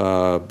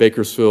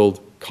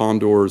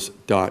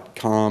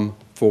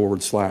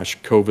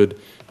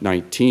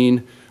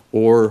 bakersfieldcondors.com/COVID-19,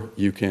 or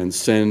you can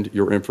send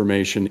your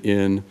information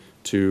in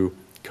to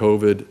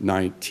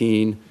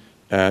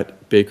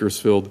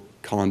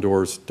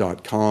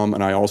COVID-19@bakersfieldcondors.com.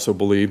 And I also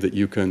believe that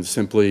you can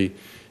simply,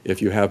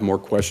 if you have more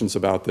questions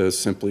about this,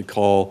 simply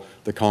call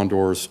the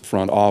Condors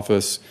front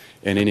office,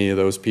 and any of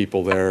those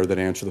people there that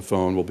answer the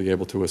phone will be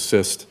able to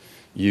assist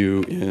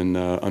you in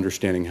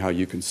understanding how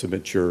you can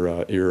submit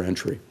your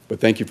entry. But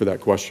thank you for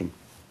that question.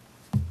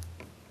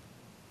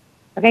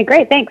 Okay,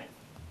 great, thanks.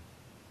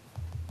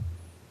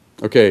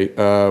 Okay,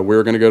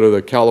 we're going to go to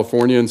the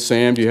Californian.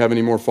 Sam, do you have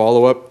any more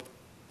follow-up?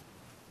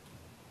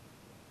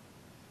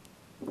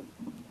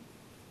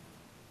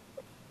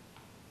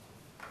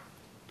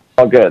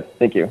 All good,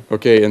 thank you.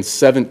 Okay, and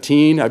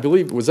 17, I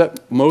believe, was that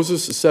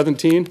Moses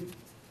 17?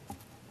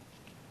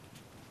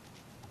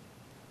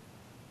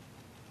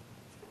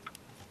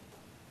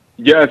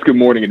 Yes, good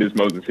morning. It is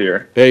Moses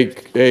here. Hey,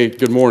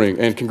 good morning,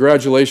 and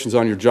congratulations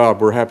on your job.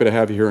 We're happy to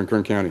have you here in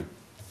Kern County.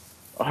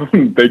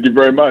 Thank you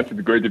very much.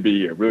 It's great to be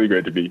here. Really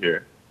great to be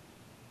here.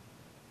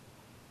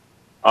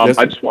 Yes.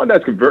 I just wanted to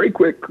ask a very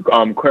quick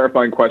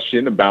clarifying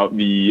question about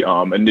the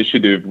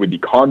initiative with the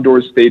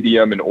Condor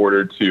Stadium in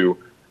order to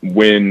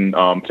win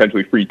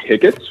potentially free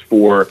tickets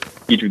for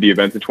each of the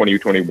events in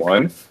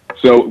 2021.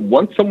 So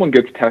once someone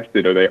gets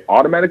tested, are they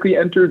automatically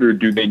entered, or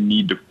do they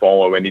need to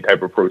follow any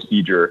type of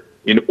procedure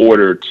in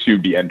order to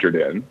be entered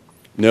in?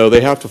 No,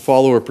 they have to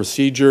follow a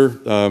procedure.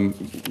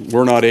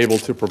 We're not able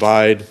to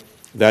provide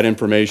that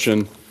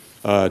information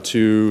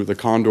to the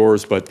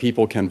Condors, but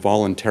people can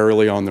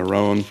voluntarily on their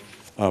own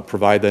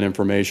provide that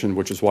information,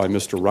 which is why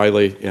Mr.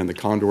 Riley and the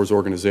Condors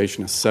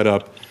organization has set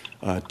up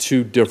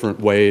 2 different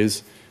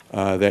ways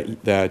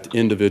that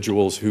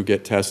individuals who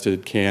get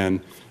tested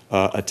can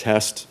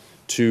attest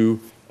to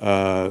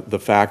the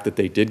fact that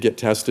they did get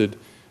tested.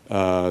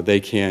 They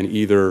can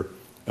either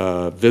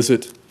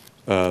visit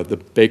the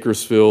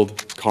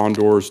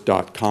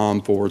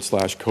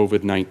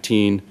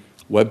bakersfieldcondors.com/COVID-19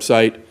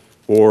 website,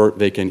 or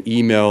they can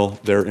email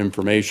their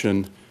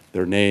information,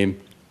 their name,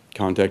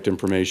 contact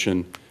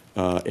information,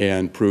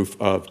 and proof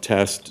of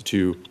test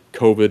to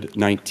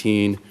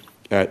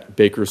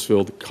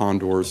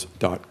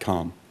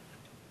COVID-19@bakersfieldcondors.com.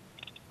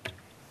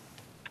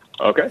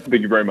 Okay,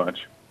 thank you very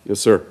much. Yes,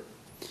 sir.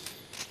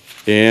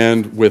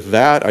 And with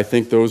that, I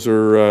think those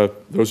are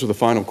the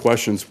final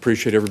questions.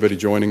 Appreciate everybody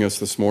joining us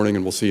this morning,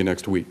 and we'll see you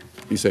next week.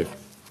 Be safe.